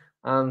 Joanne,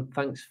 and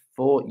thanks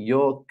for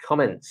your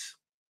comments.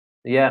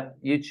 Yeah,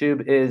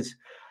 YouTube is,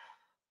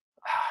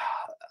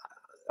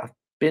 I've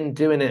been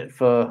doing it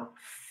for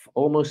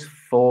almost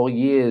 4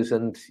 years,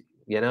 and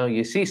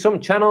you see some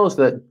channels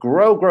that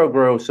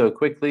grow so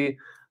quickly.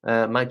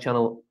 My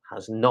channel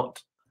has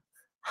not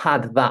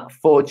had that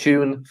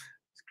fortune.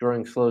 It's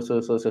growing so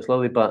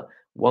slowly, but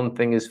one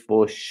thing is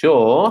for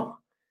sure,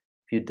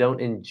 if you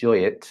don't enjoy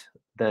it,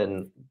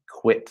 then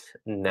quit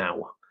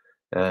now,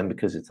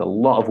 because it's a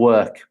lot of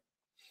work,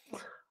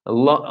 a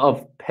lot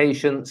of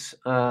patience,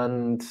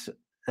 and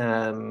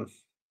you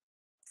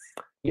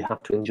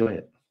have to enjoy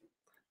it.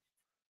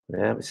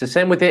 Yeah, it's the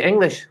same with your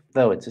English,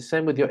 though. It's the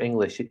same with your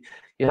English.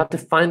 You have to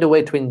find a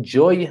way to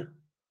enjoy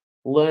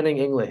learning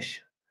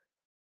English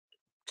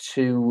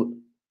to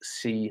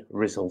see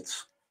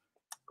results,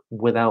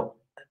 without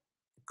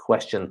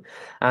question.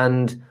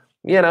 And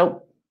there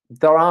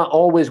are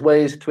always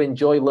ways to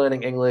enjoy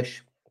learning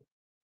English.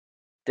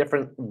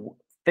 Different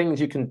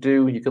things you can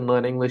do. You can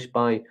learn English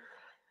by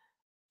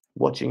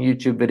watching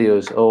YouTube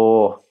videos,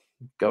 or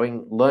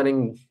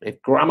learning.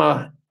 If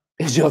grammar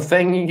is your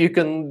thing, you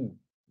can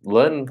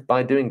learn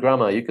by doing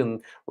grammar. You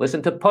can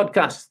listen to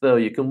podcasts, though.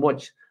 You can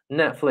watch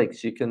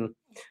Netflix. You can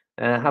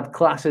have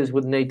classes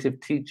with native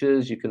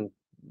teachers.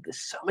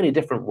 There's so many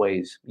different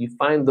ways. You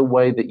find the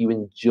way that you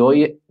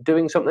enjoy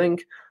doing something,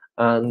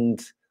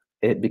 and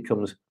it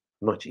becomes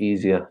much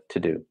easier to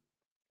do.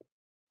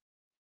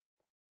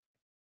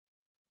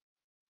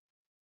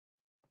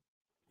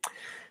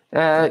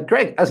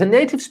 Greg, as a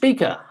native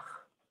speaker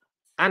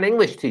and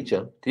English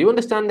teacher, do you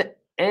understand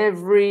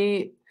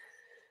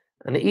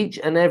each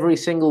and every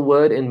single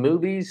word in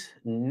movies?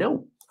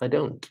 No, I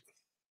don't.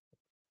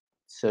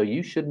 So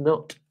you should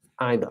not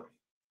either.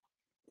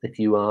 If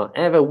you are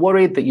ever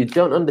worried that you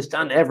don't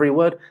understand every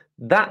word,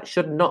 that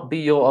should not be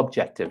your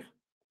objective.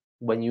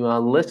 When you are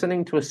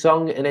listening to a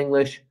song in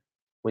English,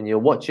 when you're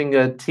watching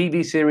a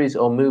TV series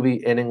or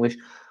movie in English,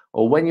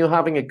 or when you're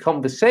having a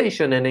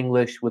conversation in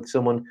English with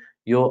someone,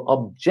 your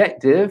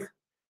objective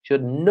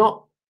should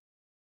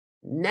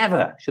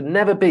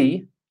never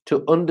be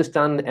to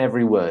understand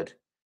every word,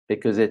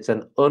 because it's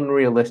an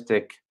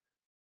unrealistic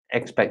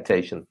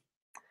expectation.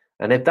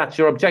 And if that's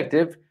your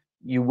objective,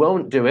 you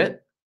won't do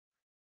it,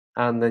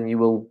 and then you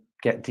will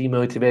get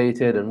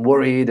demotivated and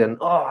worried and,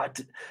 oh,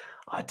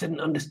 I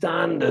didn't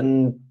understand.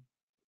 And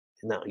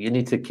no, you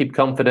need to keep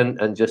confident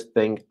and just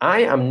think,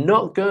 I am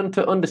not going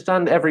to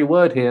understand every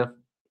word here.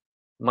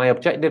 My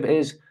objective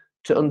is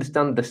to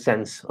understand the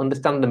sense,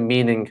 understand the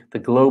meaning, the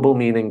global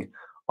meaning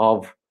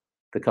of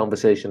the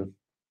conversation.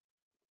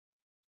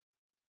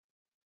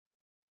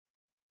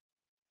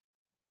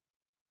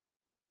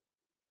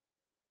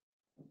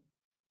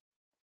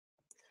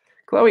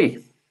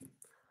 Chloe,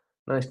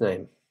 nice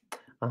name.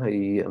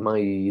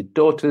 My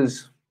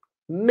daughter's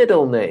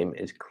middle name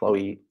is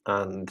Chloe,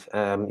 and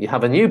you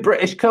have a new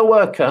British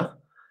co-worker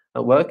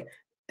at work.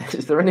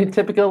 Is there any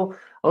typical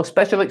or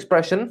special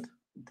expression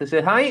to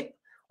say hi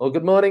or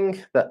good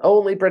morning that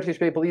only British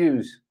people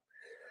use?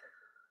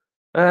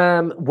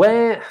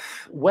 Where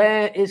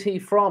is he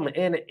from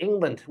in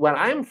England? Where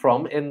I'm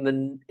from,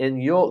 in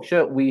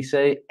Yorkshire, we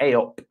say "a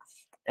up,"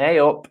 "a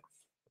up,"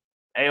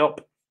 "a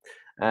up."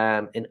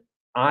 In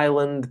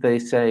Ireland, they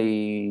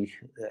say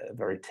a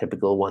very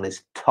typical one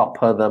is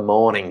 "top of the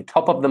morning,"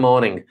 "top of the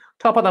morning,"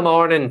 "top of the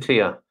morning to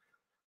you,"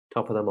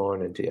 "top of the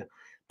morning to you."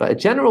 But a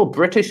general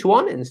British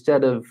one,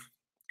 instead of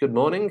good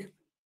morning,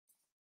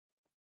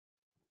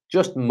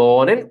 just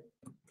morning,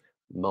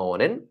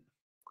 morning.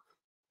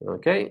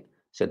 Okay.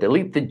 So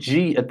delete the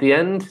G at the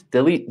end,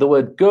 delete the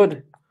word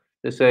good,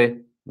 to say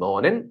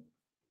morning.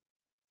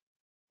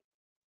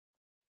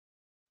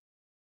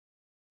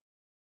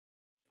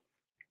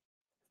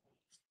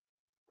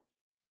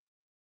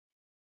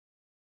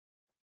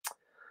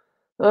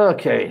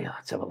 Okay,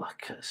 let's have a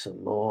look at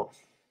some more.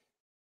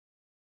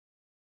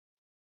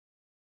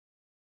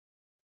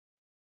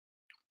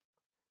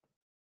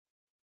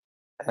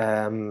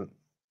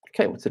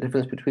 Okay, what's the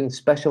difference between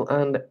special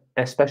and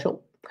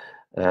especial?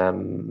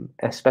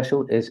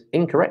 Especial is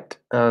incorrect,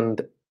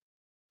 and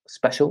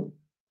special,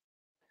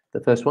 the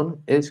first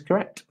one, is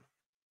correct.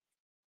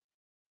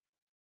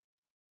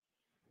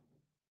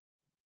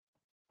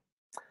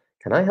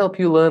 Can I help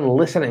you learn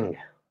listening?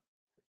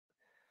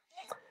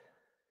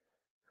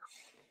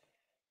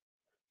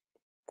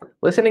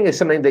 Listening is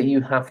something that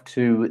you have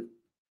to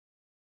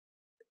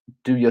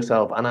do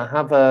yourself, and I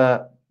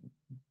have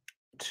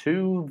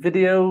 2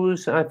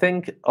 videos, I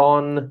think,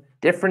 on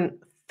different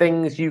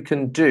things you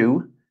can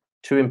do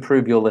to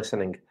improve your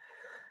listening.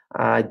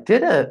 I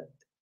did a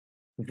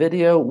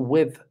video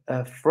with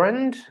a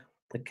friend,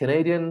 a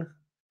Canadian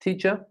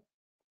teacher,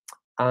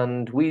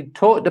 and we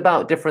talked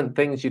about different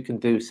things you can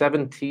do,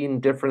 17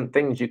 different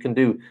things you can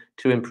do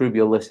to improve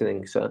your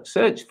listening. So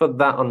search for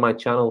that on my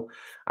channel.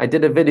 I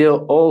did a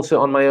video also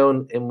on my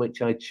own in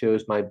which I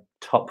chose my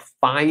top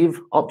 5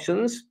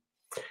 options.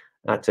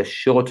 That's a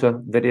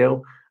shorter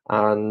video,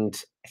 and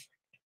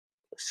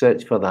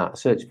search for that.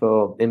 Search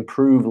for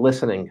improve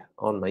listening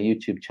on my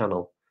YouTube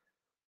channel,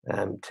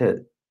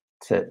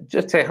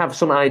 to have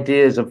some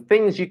ideas of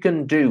things you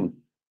can do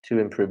to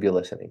improve your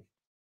listening.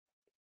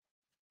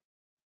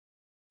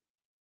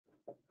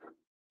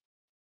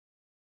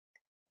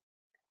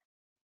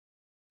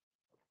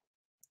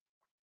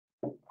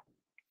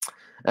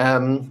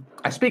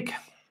 I speak,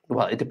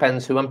 well, it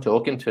depends who I'm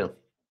talking to.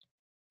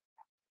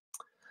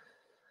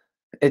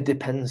 It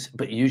depends,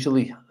 but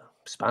usually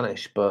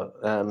Spanish. But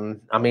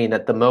I mean,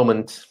 at the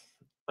moment,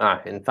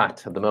 in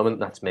fact, at the moment,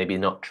 that's maybe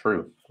not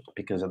true,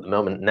 because at the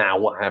moment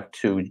now I have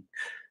two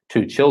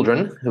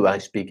children who I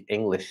speak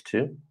English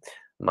to.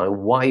 My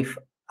wife,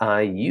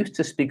 I used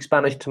to speak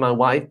Spanish to my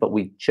wife, but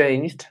we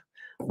changed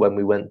when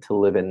we went to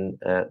live in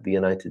the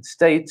United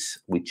States.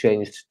 We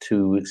changed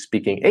to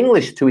speaking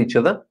English to each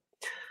other.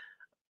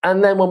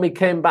 And then when we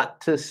came back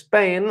to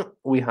Spain,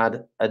 we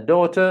had a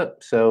daughter,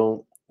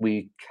 so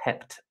we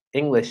kept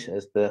English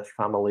as the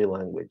family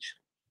language.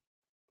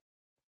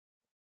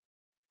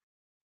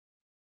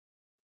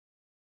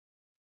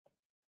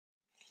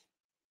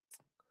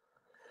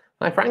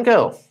 Hi,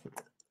 Franco.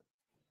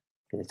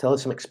 Can you tell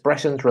us some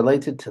expressions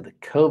related to the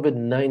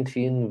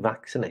COVID-19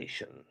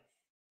 vaccination?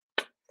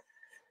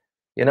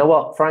 You know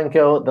what,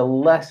 Franco, the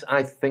less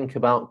I think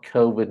about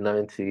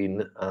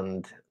COVID-19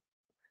 and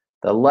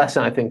the less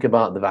I think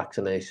about the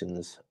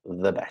vaccinations,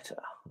 the better.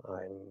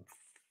 I'm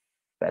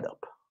fed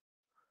up.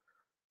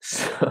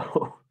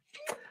 So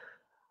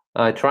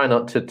I try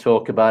not to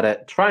talk about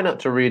it, try not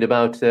to read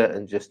about it,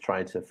 and just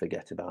try to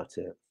forget about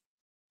it.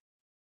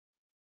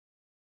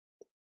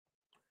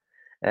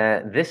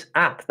 This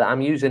app that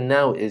I'm using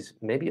now is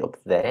maybe up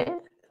there,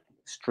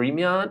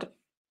 StreamYard.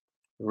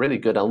 Really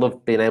good. I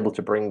love being able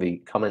to bring the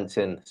comments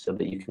in so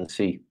that you can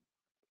see.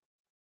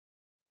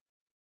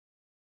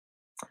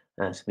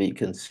 So that you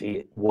can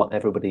see what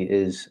everybody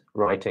is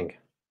writing.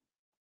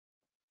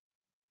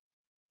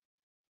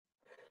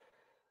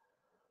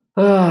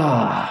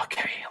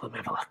 Okay, let me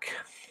have a look.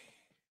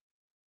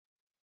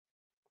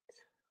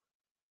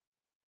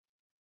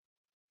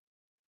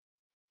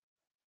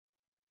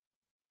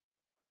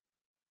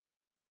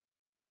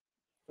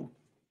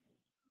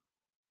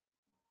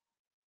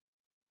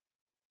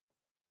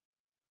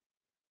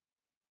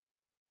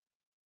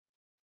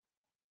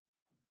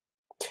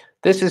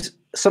 This is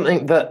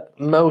something that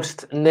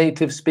most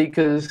native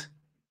speakers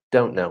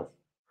don't know.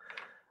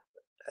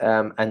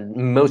 And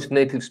most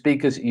native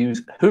speakers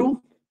use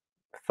who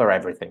for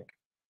everything.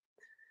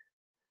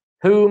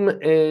 Whom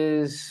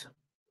is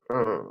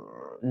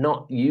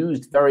not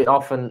used very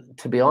often,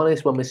 to be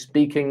honest. When we're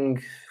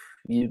speaking,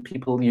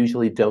 people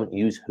usually don't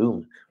use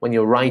whom. When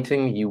you're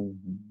writing,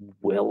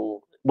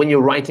 when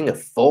you're writing a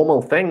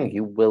formal thing,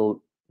 you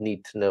will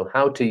need to know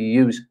how to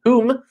use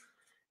whom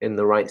in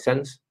the right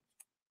sense.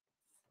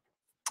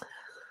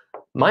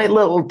 My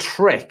little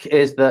trick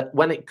is that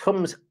when it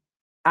comes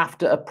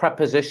after a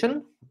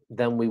preposition,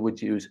 then we would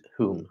use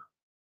whom.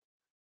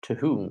 To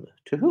whom?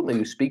 To whom are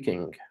you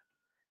speaking?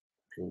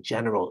 In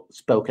general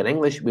spoken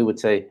English, we would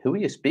say, who are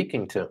you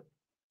speaking to?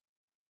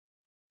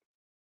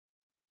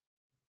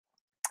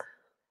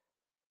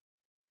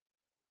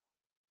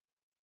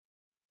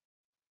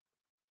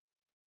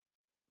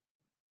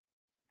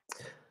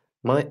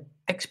 My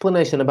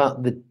explanation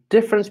about the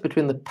difference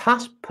between the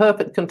past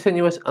perfect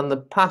continuous and the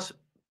past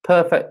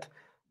perfect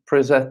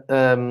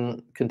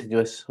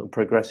continuous and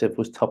progressive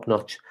was top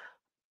notch.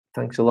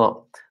 Thanks a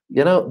lot.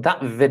 You know,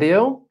 that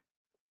video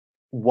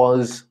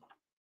was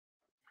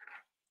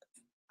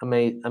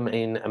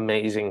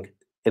amazing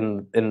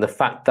in the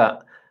fact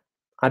that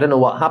I don't know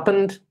what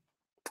happened,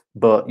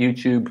 but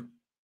YouTube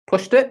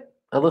pushed it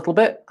a little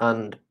bit,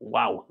 and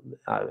wow,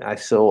 I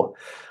saw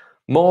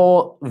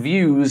more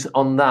views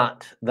on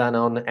that than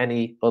on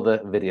any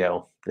other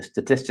video. The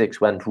statistics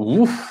went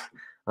woof,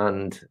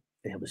 and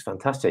it was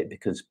fantastic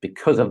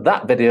because of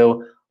that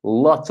video,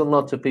 lots and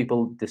lots of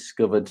people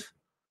discovered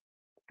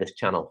this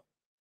channel.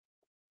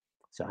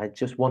 So I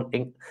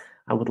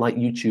would like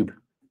YouTube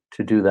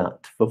to do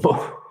that for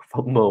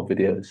more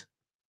videos.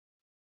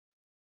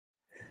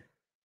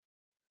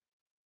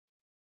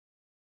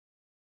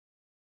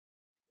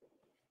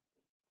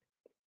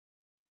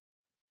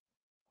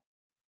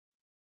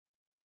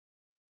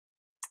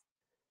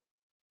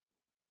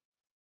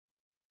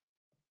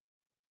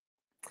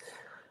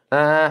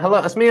 Hello,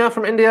 Asmia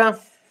from India.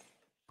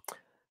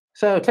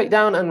 So take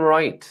down and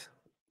write.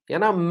 You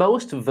know,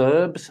 most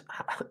verbs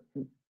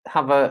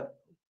have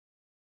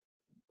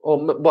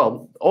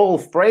all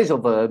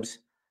phrasal verbs,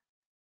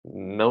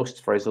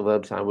 most phrasal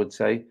verbs, I would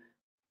say,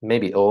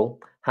 maybe all,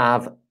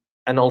 have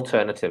an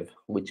alternative,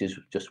 which is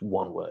just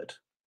one word.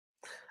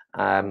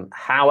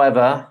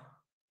 However,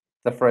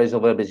 the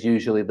phrasal verb is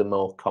usually the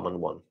more common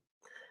one.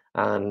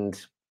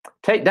 And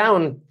take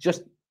down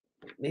just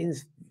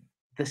means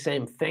the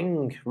same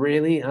thing,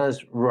 really,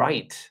 as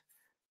write.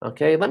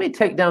 Okay, let me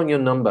take down your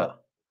number.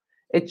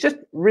 It's just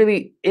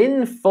really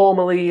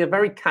informally, a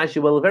very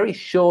casual, a very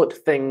short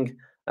thing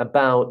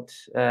about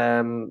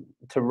to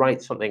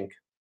write something.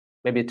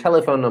 Maybe a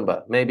telephone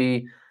number.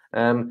 Maybe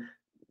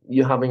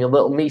you're having a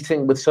little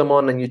meeting with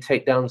someone and you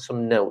take down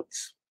some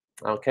notes.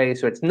 Okay,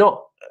 so it's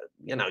not,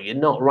 you're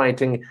not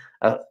writing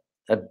a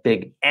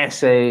big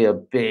essay,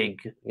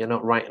 you're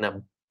not writing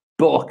a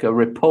book, a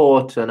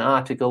report, an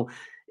article.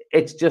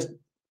 It's just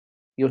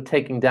you're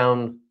taking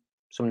down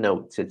some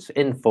notes. It's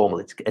informal.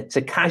 It's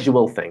a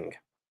casual thing.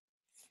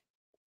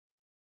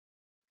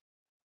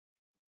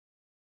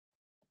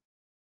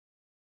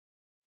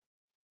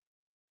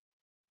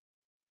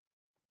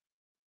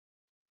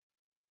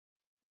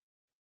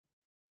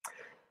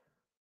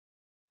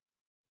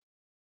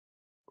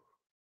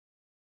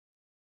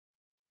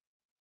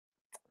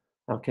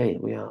 Okay,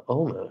 we are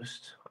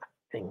almost, I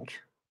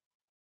think,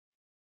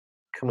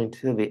 coming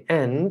to the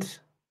end,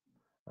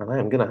 and I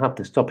am going to have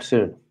to stop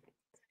soon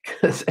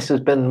because this has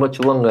been much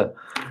longer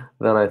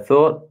than I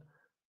thought.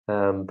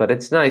 But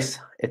it's nice.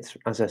 It's,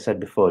 as I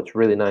said before, it's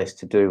really nice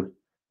to do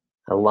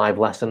a live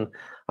lesson.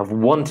 I've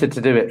wanted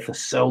to do it for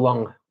so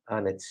long,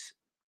 and it's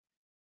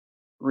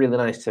really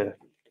nice to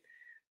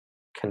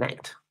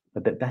connect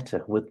a bit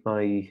better with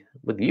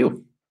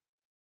you,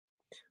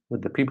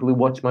 with the people who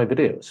watch my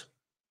videos.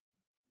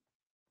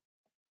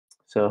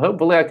 So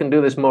hopefully I can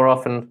do this more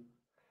often.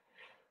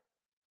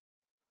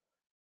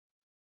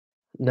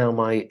 Now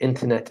my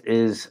internet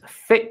is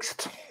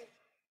fixed.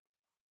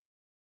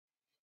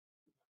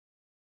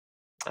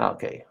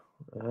 Okay.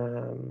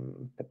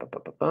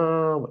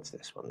 What's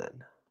this one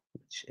then?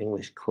 Which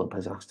English club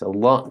has asked a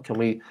lot? Can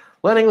we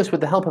learn English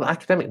with the help of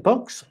academic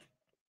books?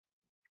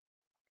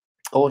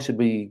 Or should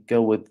we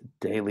go with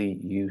daily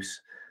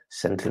use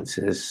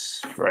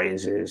sentences,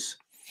 phrases?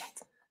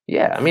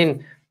 Yeah, I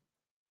mean,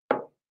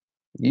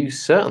 you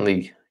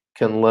certainly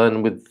can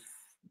learn with,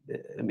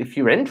 if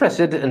you're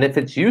interested and if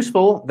it's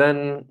useful,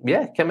 then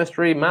yeah,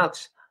 chemistry,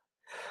 maths.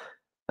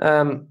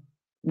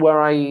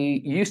 Where I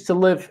used to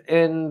live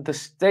in the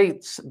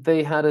States,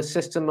 they had a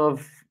system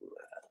of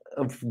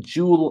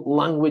dual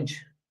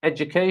language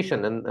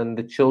education, and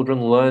the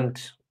children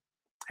learned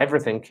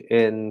everything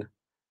in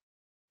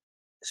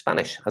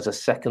Spanish as a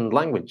second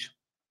language.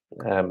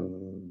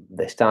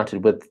 They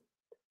started with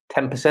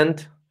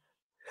 10%,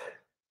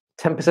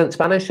 10%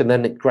 Spanish, and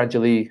then it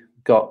gradually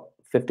got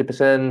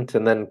 50%,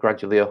 and then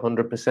gradually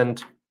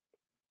 100%.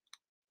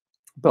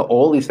 But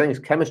all these things,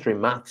 chemistry,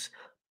 maths,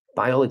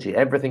 biology,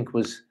 everything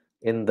was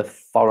in the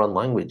foreign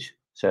language.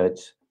 So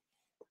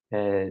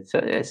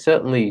it's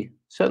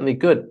certainly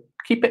good.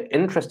 Keep it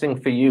interesting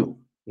for you.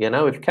 You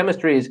know, if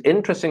chemistry is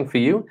interesting for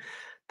you,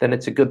 then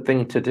it's a good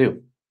thing to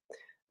do.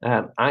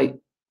 I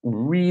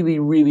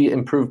really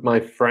improved my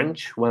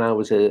French when I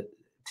was a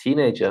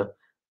teenager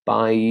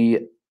by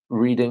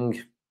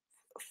reading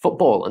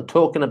football and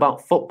talking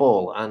about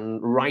football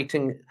and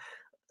writing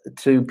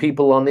to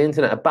people on the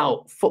internet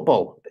about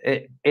football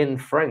in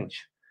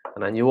French.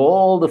 And I knew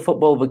all the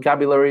football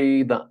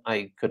vocabulary that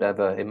I could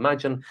ever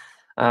imagine.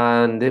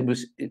 And it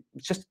was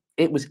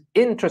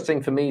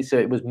interesting for me. So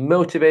it was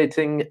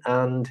motivating.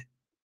 And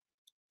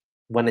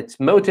when it's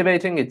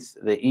motivating, it's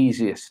the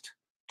easiest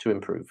to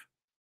improve.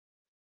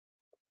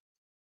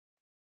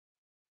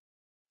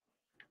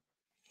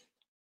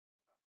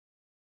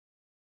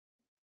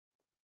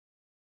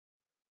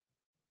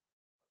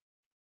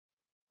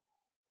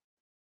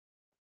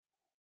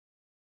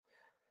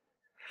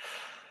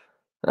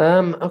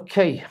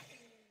 Okay.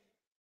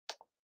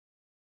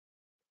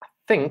 I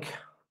think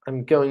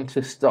I'm going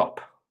to stop.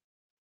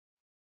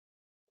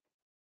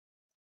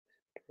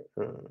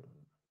 I'll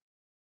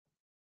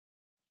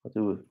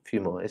do a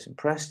few more. Is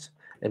impressed.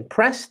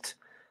 Impressed.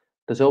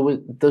 Does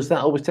that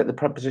always take the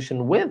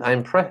preposition with?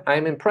 I'm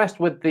impressed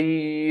with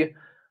the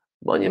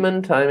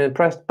monument. I'm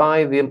impressed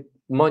by the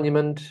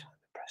monument.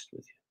 Impressed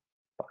with you.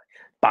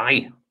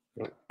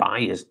 By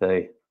is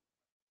the.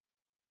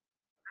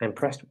 I'm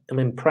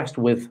impressed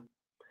with.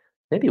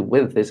 Maybe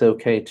with is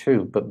okay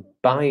too, but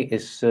by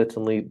is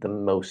certainly the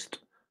most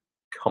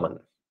common.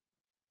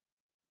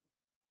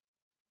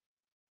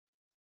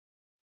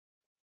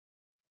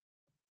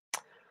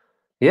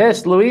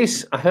 Yes,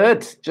 Luis, I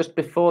heard just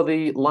before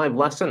the live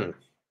lesson.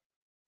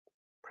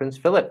 Prince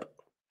Philip,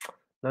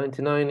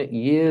 99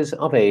 years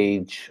of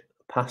age,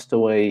 passed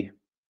away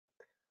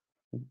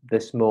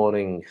this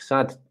morning.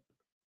 Sad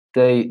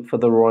day for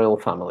the royal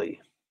family.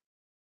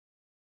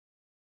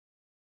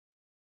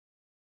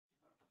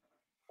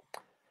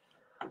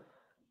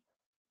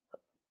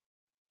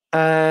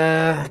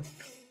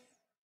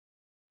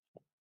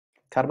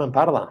 Carmen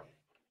Parla.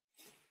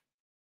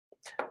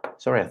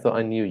 Sorry, I thought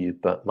I knew you,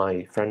 but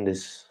my friend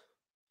has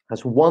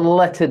one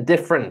letter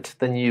different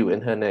than you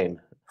in her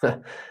name.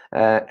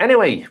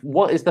 Anyway,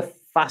 what is the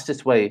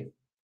fastest way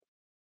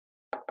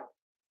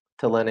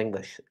to learn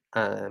English?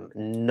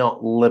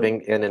 Not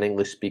living in an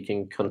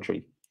English-speaking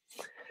country.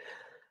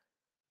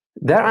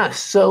 There are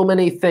so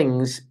many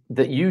things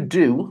that you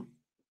do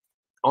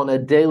on a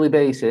daily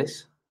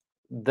basis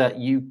that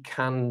you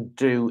can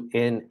do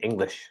in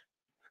English.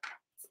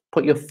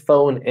 Put your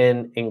phone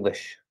in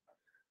English.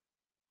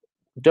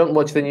 Don't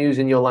watch the news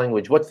in your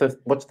language. What's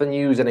the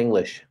news in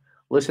English?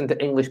 Listen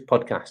to English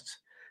podcasts.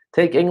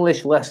 Take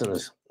English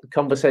lessons,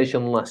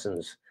 conversation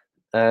lessons,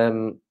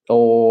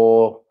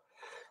 or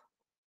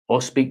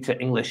speak to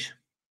English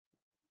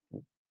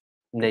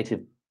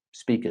native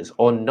speakers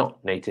or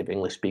not native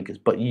English speakers,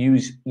 but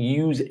use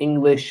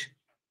English,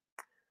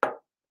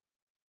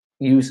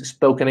 use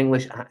spoken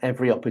English at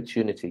every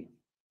opportunity.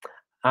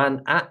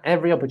 And at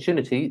every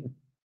opportunity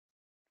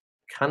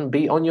can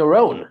be on your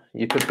own.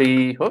 You could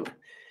be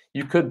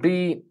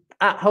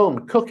at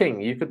home cooking,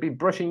 you could be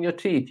brushing your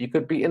teeth, you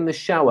could be in the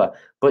shower,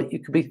 but you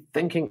could be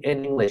thinking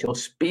in English or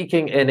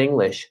speaking in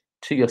English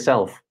to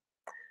yourself.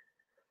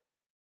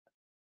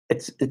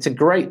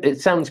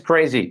 It sounds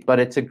crazy, but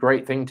it's a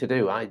great thing to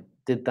do. I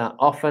did that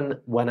often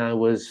when I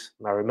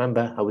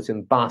remember I was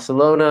in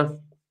Barcelona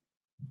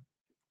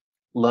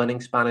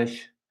learning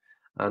Spanish,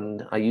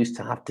 and I used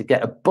to have to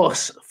get a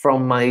bus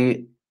from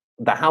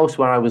the house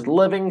where I was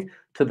living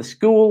to the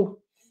school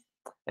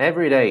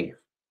every day.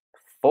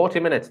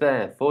 40 minutes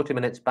there, 40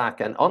 minutes back.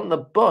 And on the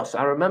bus,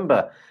 I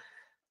remember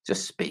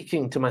just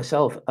speaking to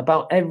myself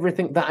about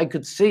everything that I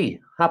could see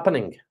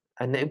happening.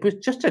 And it was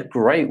just a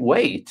great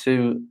way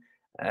to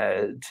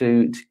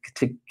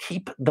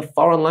keep the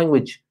foreign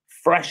language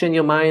fresh in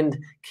your mind,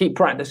 keep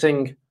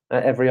practicing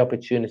at every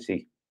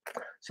opportunity.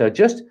 So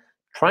just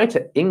try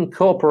to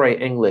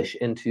incorporate English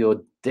into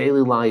your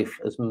daily life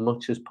as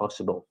much as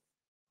possible.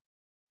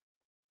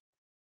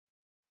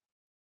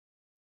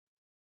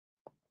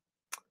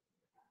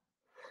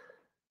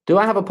 Do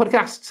I have a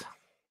podcast?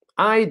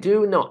 I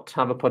do not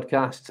have a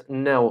podcast,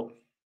 no.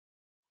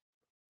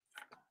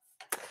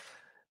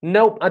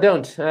 Nope, I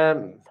don't.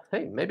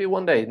 Hey, maybe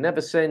one day.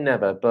 Never say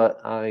never, but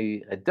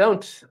I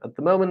don't at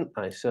the moment.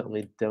 I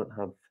certainly don't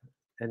have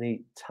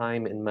any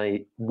time in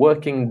my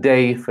working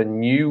day for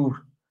any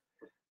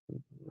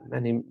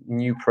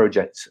new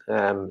projects.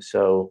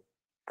 So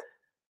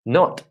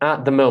not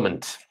at the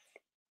moment.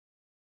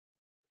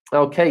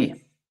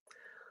 Okay.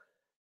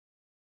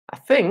 I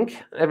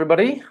think,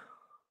 everybody,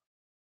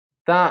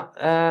 that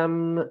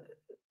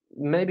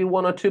maybe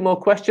one or two more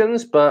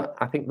questions, but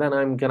I think then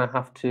I'm going to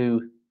have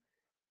to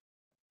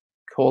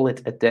call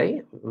it a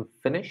day and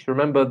finish.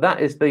 Remember,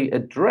 that is the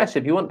address.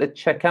 If you want to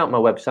check out my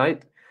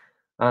website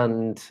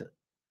and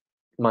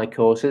my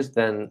courses,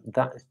 then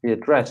that is the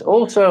address.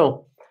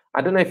 Also,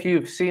 I don't know if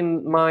you've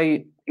seen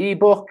my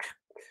ebook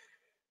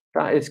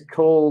that is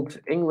called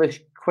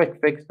English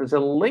Quick Fix. There's a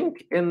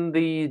link in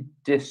the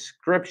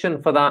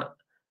description for that,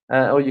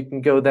 or you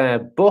can go there,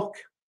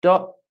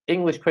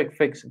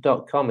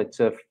 book.englishquickfix.com.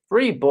 It's a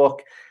free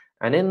book,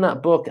 and in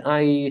that book,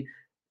 I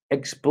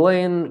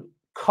explain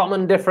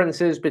common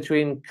differences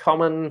between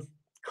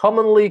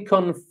commonly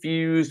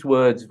confused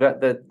words,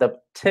 the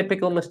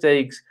typical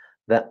mistakes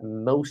that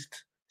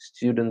most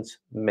students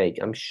make.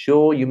 I'm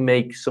sure you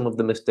make some of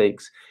the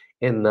mistakes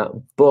in that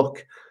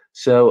book.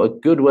 So a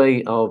good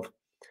way of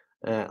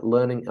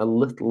learning a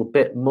little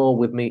bit more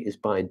with me is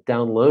by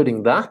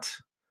downloading that,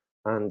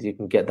 and you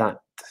can get that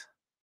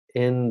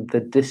in the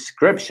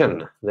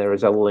description. There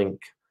is a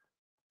link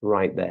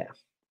right there.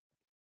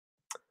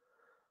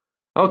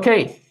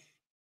 Okay.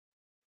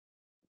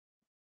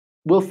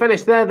 We'll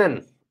finish there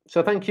then.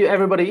 So thank you,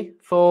 everybody,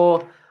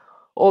 for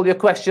all your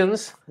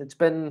questions. It's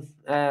been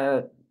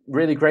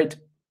really great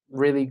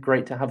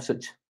to have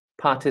such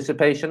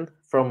participation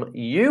from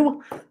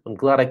you. I'm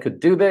glad I could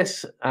do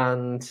this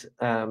and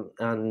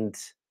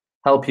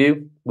help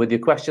you with your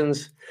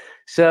questions.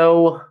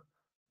 So,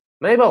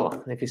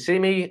 Mabel, if you see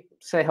me,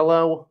 say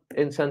hello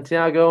in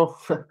Santiago.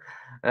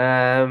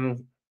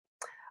 And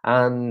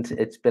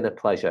it's been a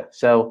pleasure.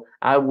 So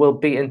I will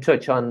be in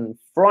touch on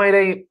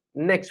Friday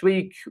next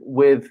week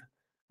with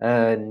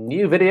a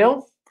new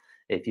video.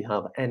 If you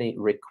have any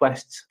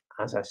requests,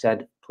 as I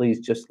said, please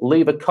just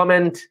leave a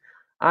comment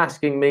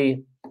asking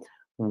me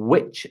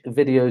which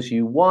videos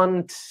you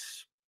want,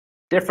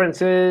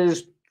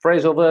 differences,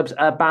 phrasal verbs,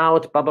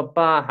 about, blah, blah,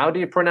 blah, how do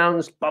you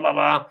pronounce, blah, blah,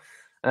 blah.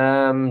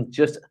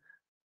 Just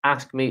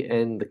ask me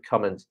in the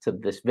comments to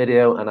this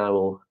video, and I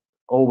will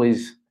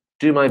always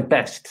do my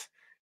best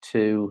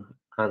to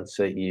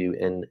answer you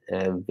in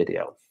a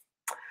video.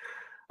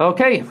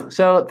 Okay,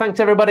 so thanks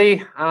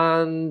everybody,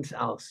 and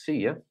I'll see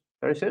you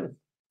very soon.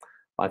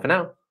 Bye for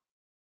now.